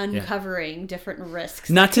like, uncovering different risks.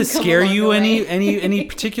 Not to scare you any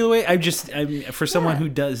particular way. I'm for someone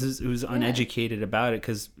who's uneducated about it,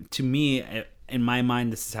 because to me, in my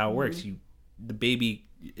mind, this is how it works. The baby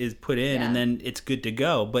is put in and then it's good to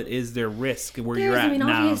go, but is there risk where you're at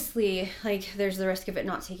now? Obviously, like, there's the risk of it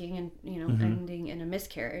not taking and ending in a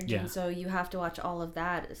miscarriage, and so you have to watch all of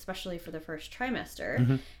that, especially for the first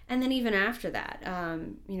trimester, and then even after that.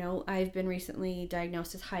 I've been recently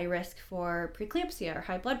diagnosed as high risk for preeclampsia or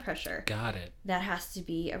high blood pressure. Got it. That has to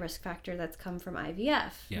be a risk factor that's come from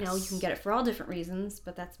IVF. You can get it for all different reasons,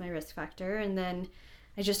 but that's my risk factor. And then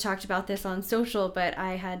I just talked about this on social, but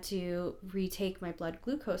I had to retake my blood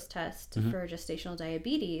glucose test for gestational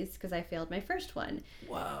diabetes because I failed my first one.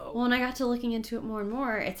 Wow. Well, when I got to looking into it more and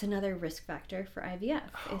more, it's another risk factor for IVF.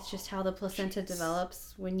 It's just how the placenta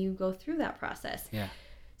develops when you go through that process. Yeah.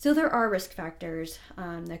 So there are risk factors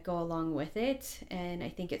that go along with it, and I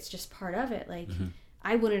think it's just part of it. Like,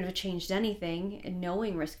 I wouldn't have changed anything in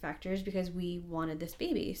knowing risk factors because we wanted this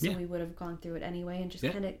baby, so we would have gone through it anyway and just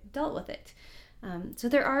kind of dealt with it. So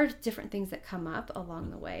there are different things that come up along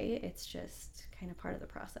the way. It's just kind of part of the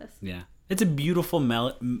process. Yeah. It's a beautiful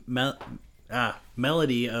melody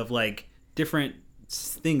of like different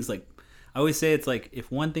things. Like I always say, it's like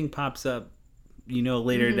if one thing pops up,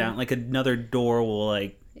 later down, like another door will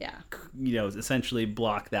like, essentially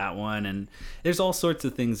block that one. And there's all sorts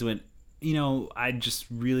of things when, I just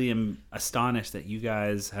really am astonished that you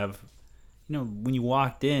guys have, when you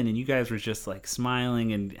walked in and you guys were just like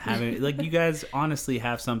smiling and having like, you guys honestly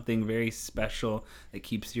have something very special that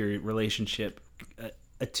keeps your relationship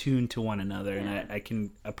attuned to one another. And I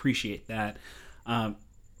can appreciate that.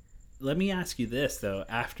 Let me ask you this though,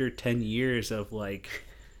 after 10 years of like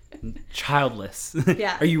childless,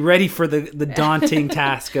 are you ready for the daunting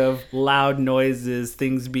task of loud noises,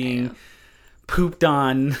 things being pooped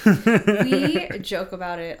on? We joke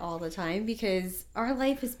about it all the time because our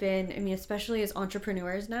life has been, especially as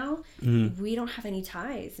entrepreneurs now, we don't have any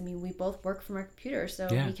ties. We both work from our computer, so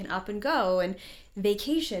we can up and go and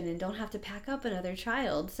vacation and don't have to pack up another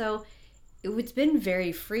child. So it's been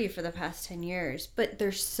very free for the past 10 years, but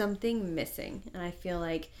there's something missing. And I feel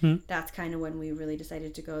like that's kind of when we really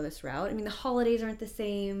decided to go this route. The holidays aren't the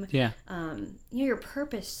same. Yeah. Your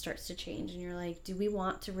purpose starts to change and you're like, do we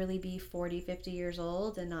want to really be 40, 50 years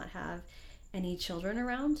old and not have any children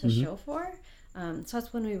around to show for? So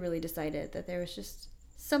that's when we really decided that there was just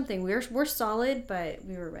something. We're solid, but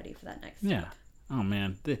we were ready for that next step. Oh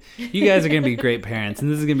man, you guys are gonna be great parents,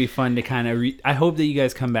 and this is gonna be fun to kind of. I hope that you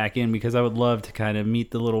guys come back in because I would love to kind of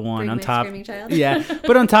meet the little one. Bring on my top. Screaming child. Yeah,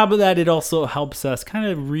 but on top of that, it also helps us kind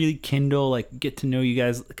of really kindle, like, get to know you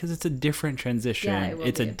guys because it's a different transition. Yeah, it will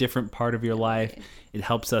it's be. a different part of your life. It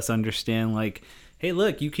helps us understand, like, hey,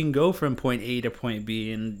 look, you can go from point A to point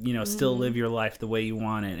B, and still live your life the way you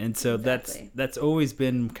want it. And so that's always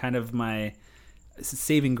been kind of my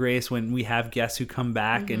saving grace when we have guests who come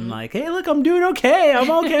back and like, hey, look, I'm doing okay.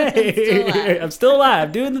 I'm okay. I'm still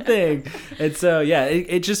alive, doing the thing. And so, yeah,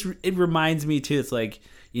 it reminds me too. It's like,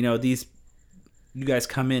 you guys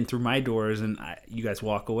come in through my doors and you guys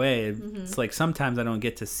walk away. It's like sometimes I don't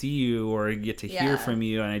get to see you or get to hear from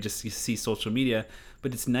you, and I just see social media.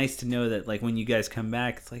 But it's nice to know that, like, when you guys come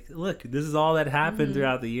back, it's like, look, this is all that happened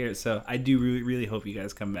throughout the year. So I do really, really hope you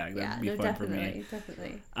guys come back. That would be fun for me.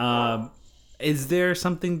 Definitely. Is there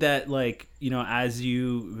something that, like, as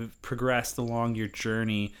you progressed along your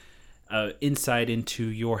journey, insight into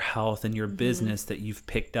your health and your business that you've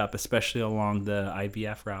picked up, especially along the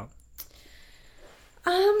IVF route?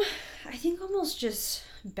 I think almost just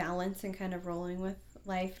balance and kind of rolling with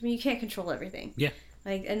life. I mean, you can't control everything. Yeah.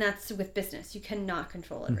 And that's with business. You cannot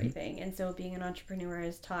control everything. And so being an entrepreneur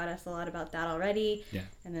has taught us a lot about that already. Yeah.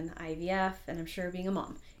 And then the IVF, and I'm sure being a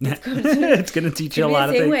mom. It's going to teach you a lot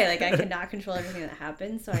of things. Same way. Like, I cannot control everything that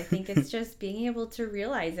happens. So I think it's just being able to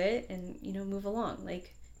realize it and, move along.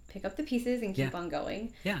 Like, pick up the pieces and keep on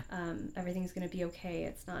going. Yeah. Everything's going to be okay.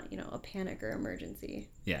 It's not, a panic or emergency.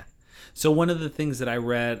 Yeah. So one of the things that I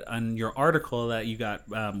read on your article that you got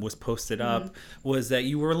was posted up was that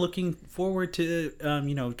you were looking forward to,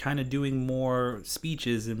 kind of doing more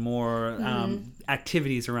speeches and more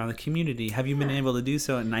activities around the community. Have you been able to do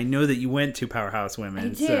so? And I know that you went to Powerhouse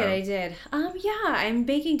Women. I did. I'm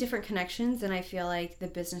making different connections, and I feel like the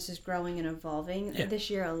business is growing and evolving this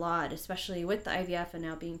year a lot, especially with the IVF and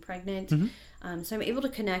now being pregnant. So I'm able to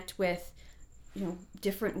connect with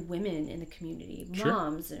different women in the community,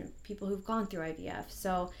 moms and people who've gone through IVF.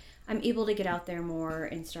 So I'm able to get out there more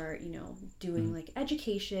and start, doing like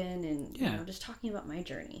education and, just talking about my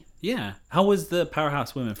journey. Yeah. How was the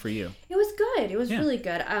Powerhouse Women for you? It was good. It was really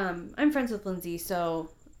good. I'm friends with Lindsay,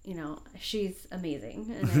 so, she's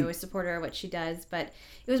amazing, and I always support her what she does. But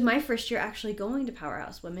it was my first year actually going to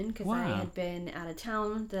Powerhouse Women because I had been out of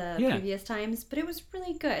town the previous times, but it was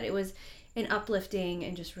really good. It was an uplifting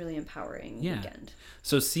and just really empowering weekend.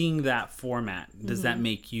 So seeing that format, does that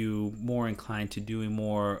make you more inclined to doing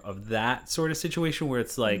more of that sort of situation where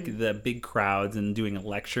it's like the big crowds and doing a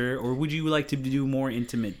lecture, or would you like to do more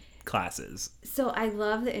intimate classes? So I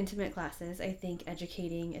love the intimate classes. I think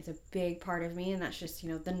educating is a big part of me, and that's just,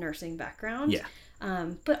 the nursing background. Yeah.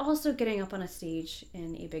 But also getting up on a stage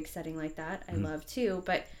in a big setting like that, I love too.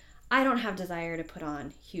 But I don't have desire to put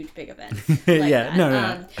on huge, big events like that.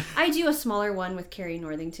 No. I do a smaller one with Carrie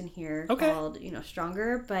Northington here called,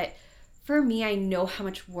 Stronger. But for me, I know how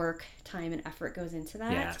much work, time, and effort goes into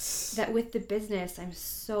that. Yes. That with the business, I'm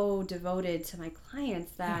so devoted to my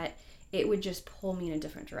clients that it would just pull me in a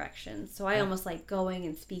different direction. So I almost like going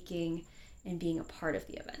and speaking and being a part of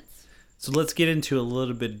the events. So let's get into a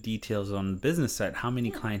little bit of details on the business side. How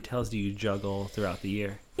many clientels do you juggle throughout the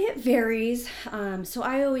year? It varies. So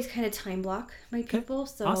I always kind of time block my people.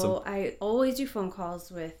 So awesome. I always do phone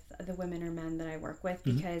calls with the women or men that I work with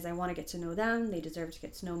because I want to get to know them. They deserve to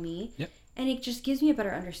get to know me. Yep. And it just gives me a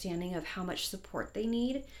better understanding of how much support they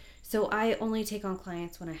need. So I only take on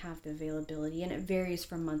clients when I have the availability, and it varies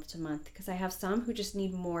from month to month because I have some who just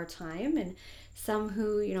need more time and some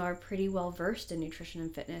who, are pretty well versed in nutrition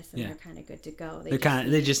and fitness, and they're kind of good to go.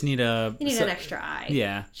 They just need an extra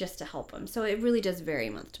eye, just to help them. So it really does vary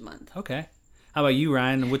month to month. Okay. How about you,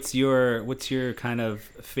 Ryan? What's your kind of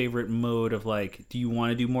favorite mode of, like, do you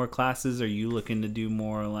want to do more classes? Are you looking to do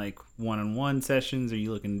more like one-on-one sessions? Are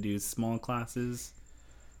you looking to do small classes?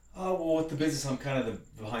 Well, with the business, I'm kind of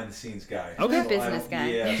the behind-the-scenes guy. Okay, so business guy.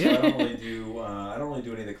 Yeah, so I don't really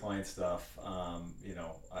do any of the client stuff.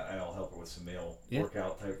 I'll help her with some male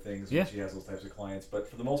workout type things when she has those types of clients. But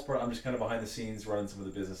for the most part, I'm just kind of behind the scenes, running some of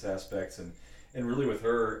the business aspects, and really with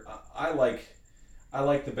her, I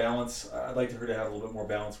like the balance. I'd like her to have a little bit more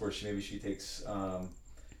balance where she takes.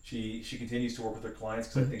 She continues to work with her clients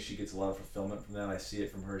because I think she gets a lot of fulfillment from that. I see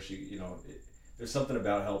it from her. There's something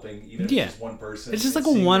about helping, even if it's just one person. It's just like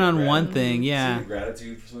a one-on-one thing, seeing the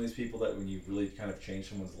gratitude for some of these people that when you really kind of change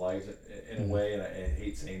someone's lives in a way, and I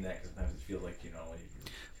hate saying that because sometimes it feels like,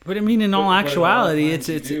 But I mean, in all actuality,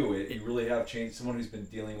 you really have changed someone who's been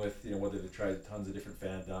dealing with, whether they've tried tons of different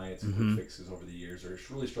fad diets and quick fixes over the years, or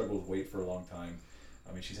really struggled with weight for a long time.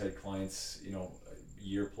 I mean, she's had clients,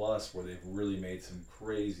 year plus where they've really made some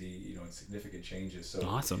crazy, and significant changes. So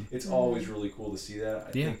awesome. It's always really cool to see that.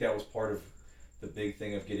 I think that was part of the big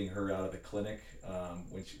thing of getting her out of the clinic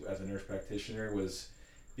when she, as a nurse practitioner, was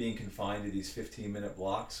being confined to these 15-minute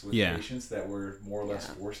blocks with patients that were more or less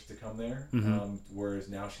forced to come there. Whereas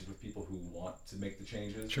now she's with people who want to make the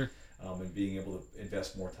changes. Sure. And being able to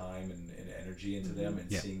invest more time and energy into them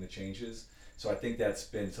and seeing the changes. So I think that's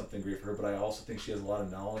been something great for her, but I also think she has a lot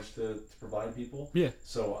of knowledge to provide people. Yeah.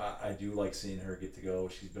 So I do like seeing her get to go.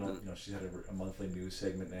 She's been on, she's had a monthly news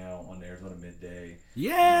segment now on Arizona Midday.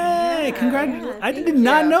 Yay! Congratulations! I did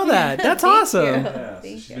not know that. That's awesome. Yeah, so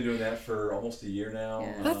she's been doing that for almost a year now.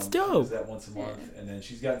 Yeah. That's dope. Does that once a month, and then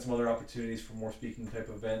she's gotten some other opportunities for more speaking type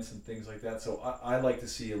events and things like that. So I like to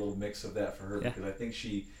see a little mix of that for her because I think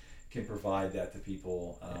she can provide that to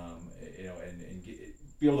people, and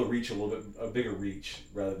be able to reach a bigger reach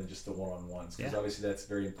rather than just the one-on-ones. Because obviously that's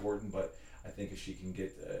very important, but I think if she can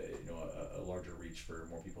get a larger reach for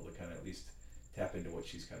more people to kind of at least tap into what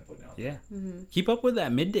she's kind of putting out there. Keep up with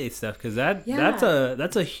that Midday stuff because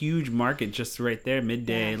that's a huge market just right there.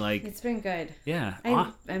 Midday, like it's been good.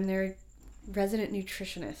 I'm their resident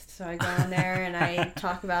nutritionist, so I go in there and I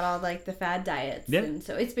talk about all like the fad diets, and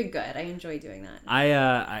so it's been good. I enjoy doing that.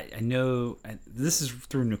 I know this is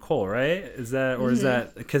through Nicole, right? Is that or is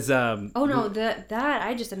that because that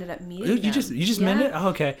I just ended up meeting them. You just met it? Oh,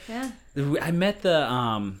 okay. Yeah. I met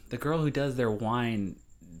the girl who does their wine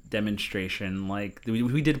demonstration. Like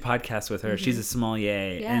we did a podcast with her. She's a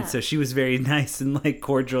sommelier, and so she was very nice and like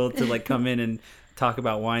cordial to like come in and talk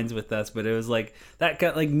about wines with us. But it was like that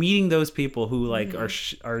got like meeting those people who like are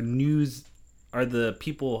the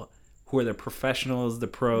people who are the professionals, the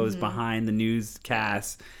pros behind the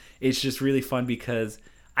newscasts. It's just really fun because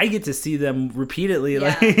I get to see them repeatedly on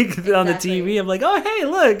the TV. I'm like, oh, hey,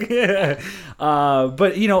 look.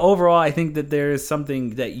 But, overall, I think that there is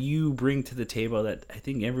something that you bring to the table that I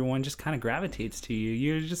think everyone just kind of gravitates to you.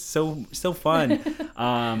 You're just so fun.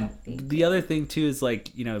 The other thing, too, is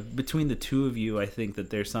like, between the two of you, I think that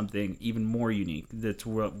there's something even more unique. That's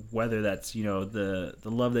whether that's, the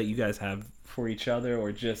love that you guys have for each other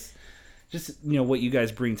or just what you guys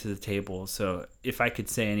bring to the table. So if I could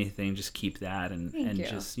say anything, just keep that and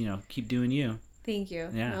just keep doing you. Thank you.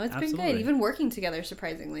 Yeah, no, it's been good. Even working together,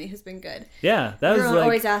 surprisingly, has been good. Yeah, that Everyone was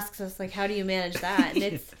always asks us like, how do you manage that? And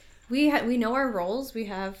it's we know our roles. We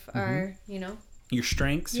have our your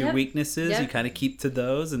strengths, your weaknesses. You kind of keep to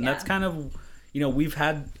those, and that's kind of. We've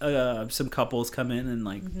had some couples come in and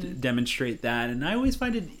like demonstrate that, and I always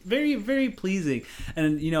find it very, very pleasing.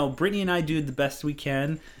 And Brittany and I do the best we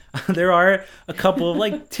can. There are a couple of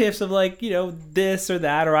like tips of like this or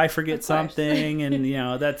that, or I forget something, and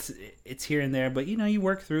it's here and there. But you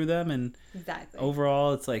work through them, and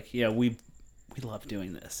overall, it's like we love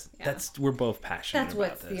doing this. Yeah. We're both passionate. That's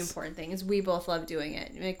what's the important thing is we both love doing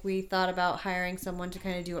it. Like we thought about hiring someone to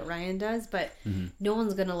kind of do what Ryan does, but no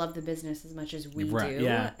one's gonna love the business as much as we do.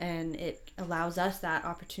 Yeah. And it allows us that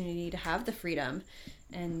opportunity to have the freedom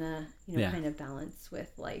and the kind of balance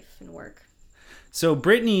with life and work. So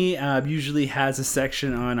Brittany usually has a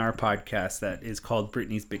section on our podcast that is called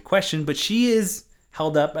Brittany's Big Question, but she is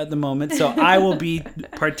held up at the moment, so I will be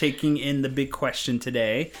partaking in the big question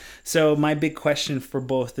today. So my big question for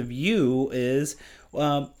both of you is,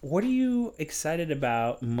 what are you excited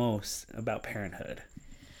about most about parenthood?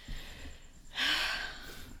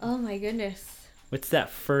 Oh my goodness. What's that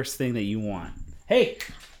first thing that you want? Hey!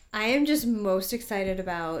 I am just most excited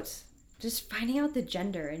about just finding out the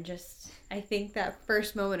gender and I think that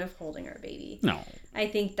first moment of holding our baby. No. I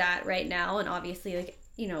think that right now, and obviously like,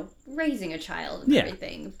 raising a child and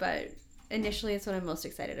everything, but initially it's what I'm most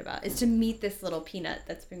excited about is to meet this little peanut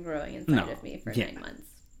that's been growing inside of me for 9 months.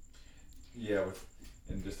 Yeah,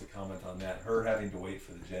 and just to comment on that, her having to wait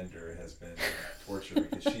for the gender has been torture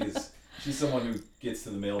because she's someone who gets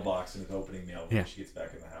to the mailbox and is opening mail when she gets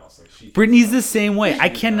back in the house. Like Brittany's the same way. I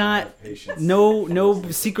cannot.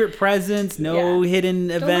 No secret presents. No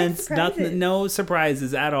hidden events. Nothing. No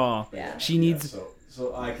surprises at all. Yeah. She needs.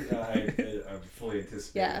 So I fully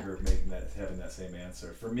anticipate her having that same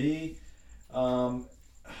answer. For me, I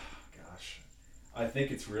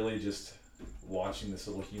think it's really just watching this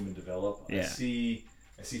little human develop. Yeah. I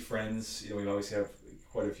see friends. We always have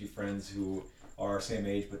quite a few friends who are our same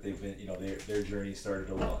age, but they've been, their journey started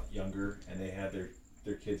a lot younger, and they had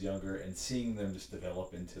their kids younger, and seeing them just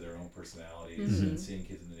develop into their own personalities, and seeing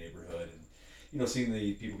kids in the neighborhood, and seeing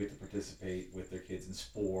the people get to participate with their kids in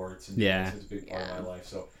sports, and it's a big part of my life.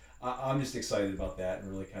 So I'm just excited about that,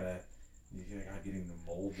 and really kind of getting to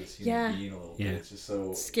mold this human being a little bit. It's just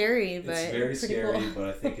so scary, but it's very scary. Cool. But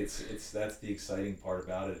I think it's that's the exciting part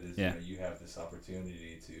about it is you have this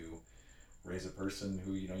opportunity to raise a person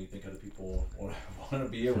who you think other people want to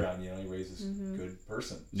be around. You raise this good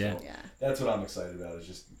person. So that's what I'm excited about. Is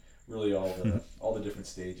just really all the different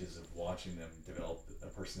stages of watching them develop a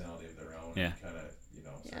personality of their own. Yeah. Kind of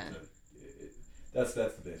that's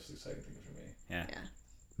the most exciting thing for me. Yeah.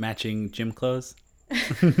 Matching gym clothes. I'm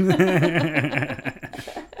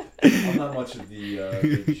not much of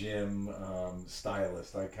the gym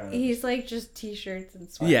stylist. He's like just t-shirts and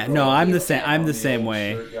sweaters. Yeah, no, I'm the same. I'm the same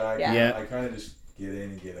way. Yeah, I kind of just get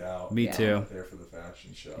in and get out. Me too. I'm not there for the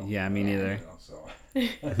fashion show. Yeah, me neither. So.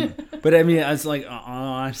 But I mean, I was like,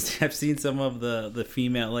 honestly, I've seen some of the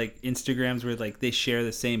female Instagrams where they share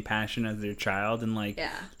the same passion as their child, and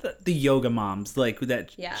the yoga moms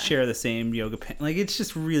that share the same yoga it's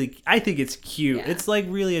just really, I think it's cute. Yeah. It's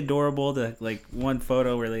really adorable to one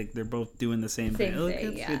photo where they're both doing the same thing.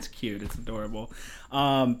 It's cute. It's adorable.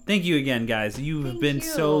 Thank you again, guys. You've been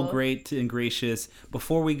so great and gracious.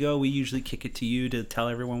 Before we go, we usually kick it to you to tell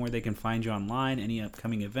everyone where they can find you online, any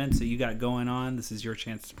upcoming events that you got going on. This is your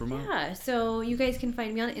chance to promote. Yeah, so you guys can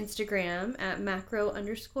find me on Instagram at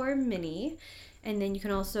macro_mini. And then you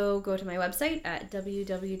can also go to my website at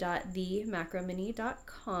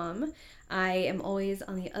www.themacromini.com. I am always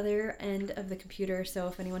on the other end of the computer, so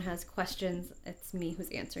if anyone has questions, it's me who's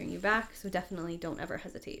answering you back. So definitely don't ever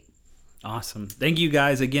hesitate. Awesome. Thank you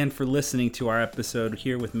guys again for listening to our episode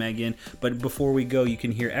here with Megan. But before we go, you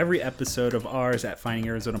can hear every episode of ours at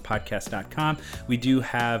findingarizonapodcast.com. We do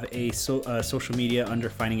have a social media under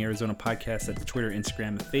Finding Arizona Podcast. That's Twitter, Instagram,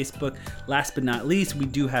 and Facebook. Last but not least, we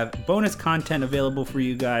do have bonus content available for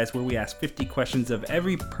you guys where we ask 50 questions of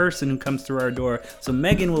every person who comes through our door. So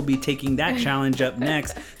Megan will be taking that challenge up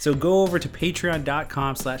next. So go over to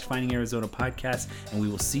patreon.com/Finding Arizona Podcast, and we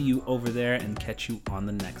will see you over there and catch you on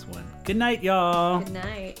the next one. Good night, y'all. Good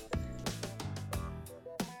night.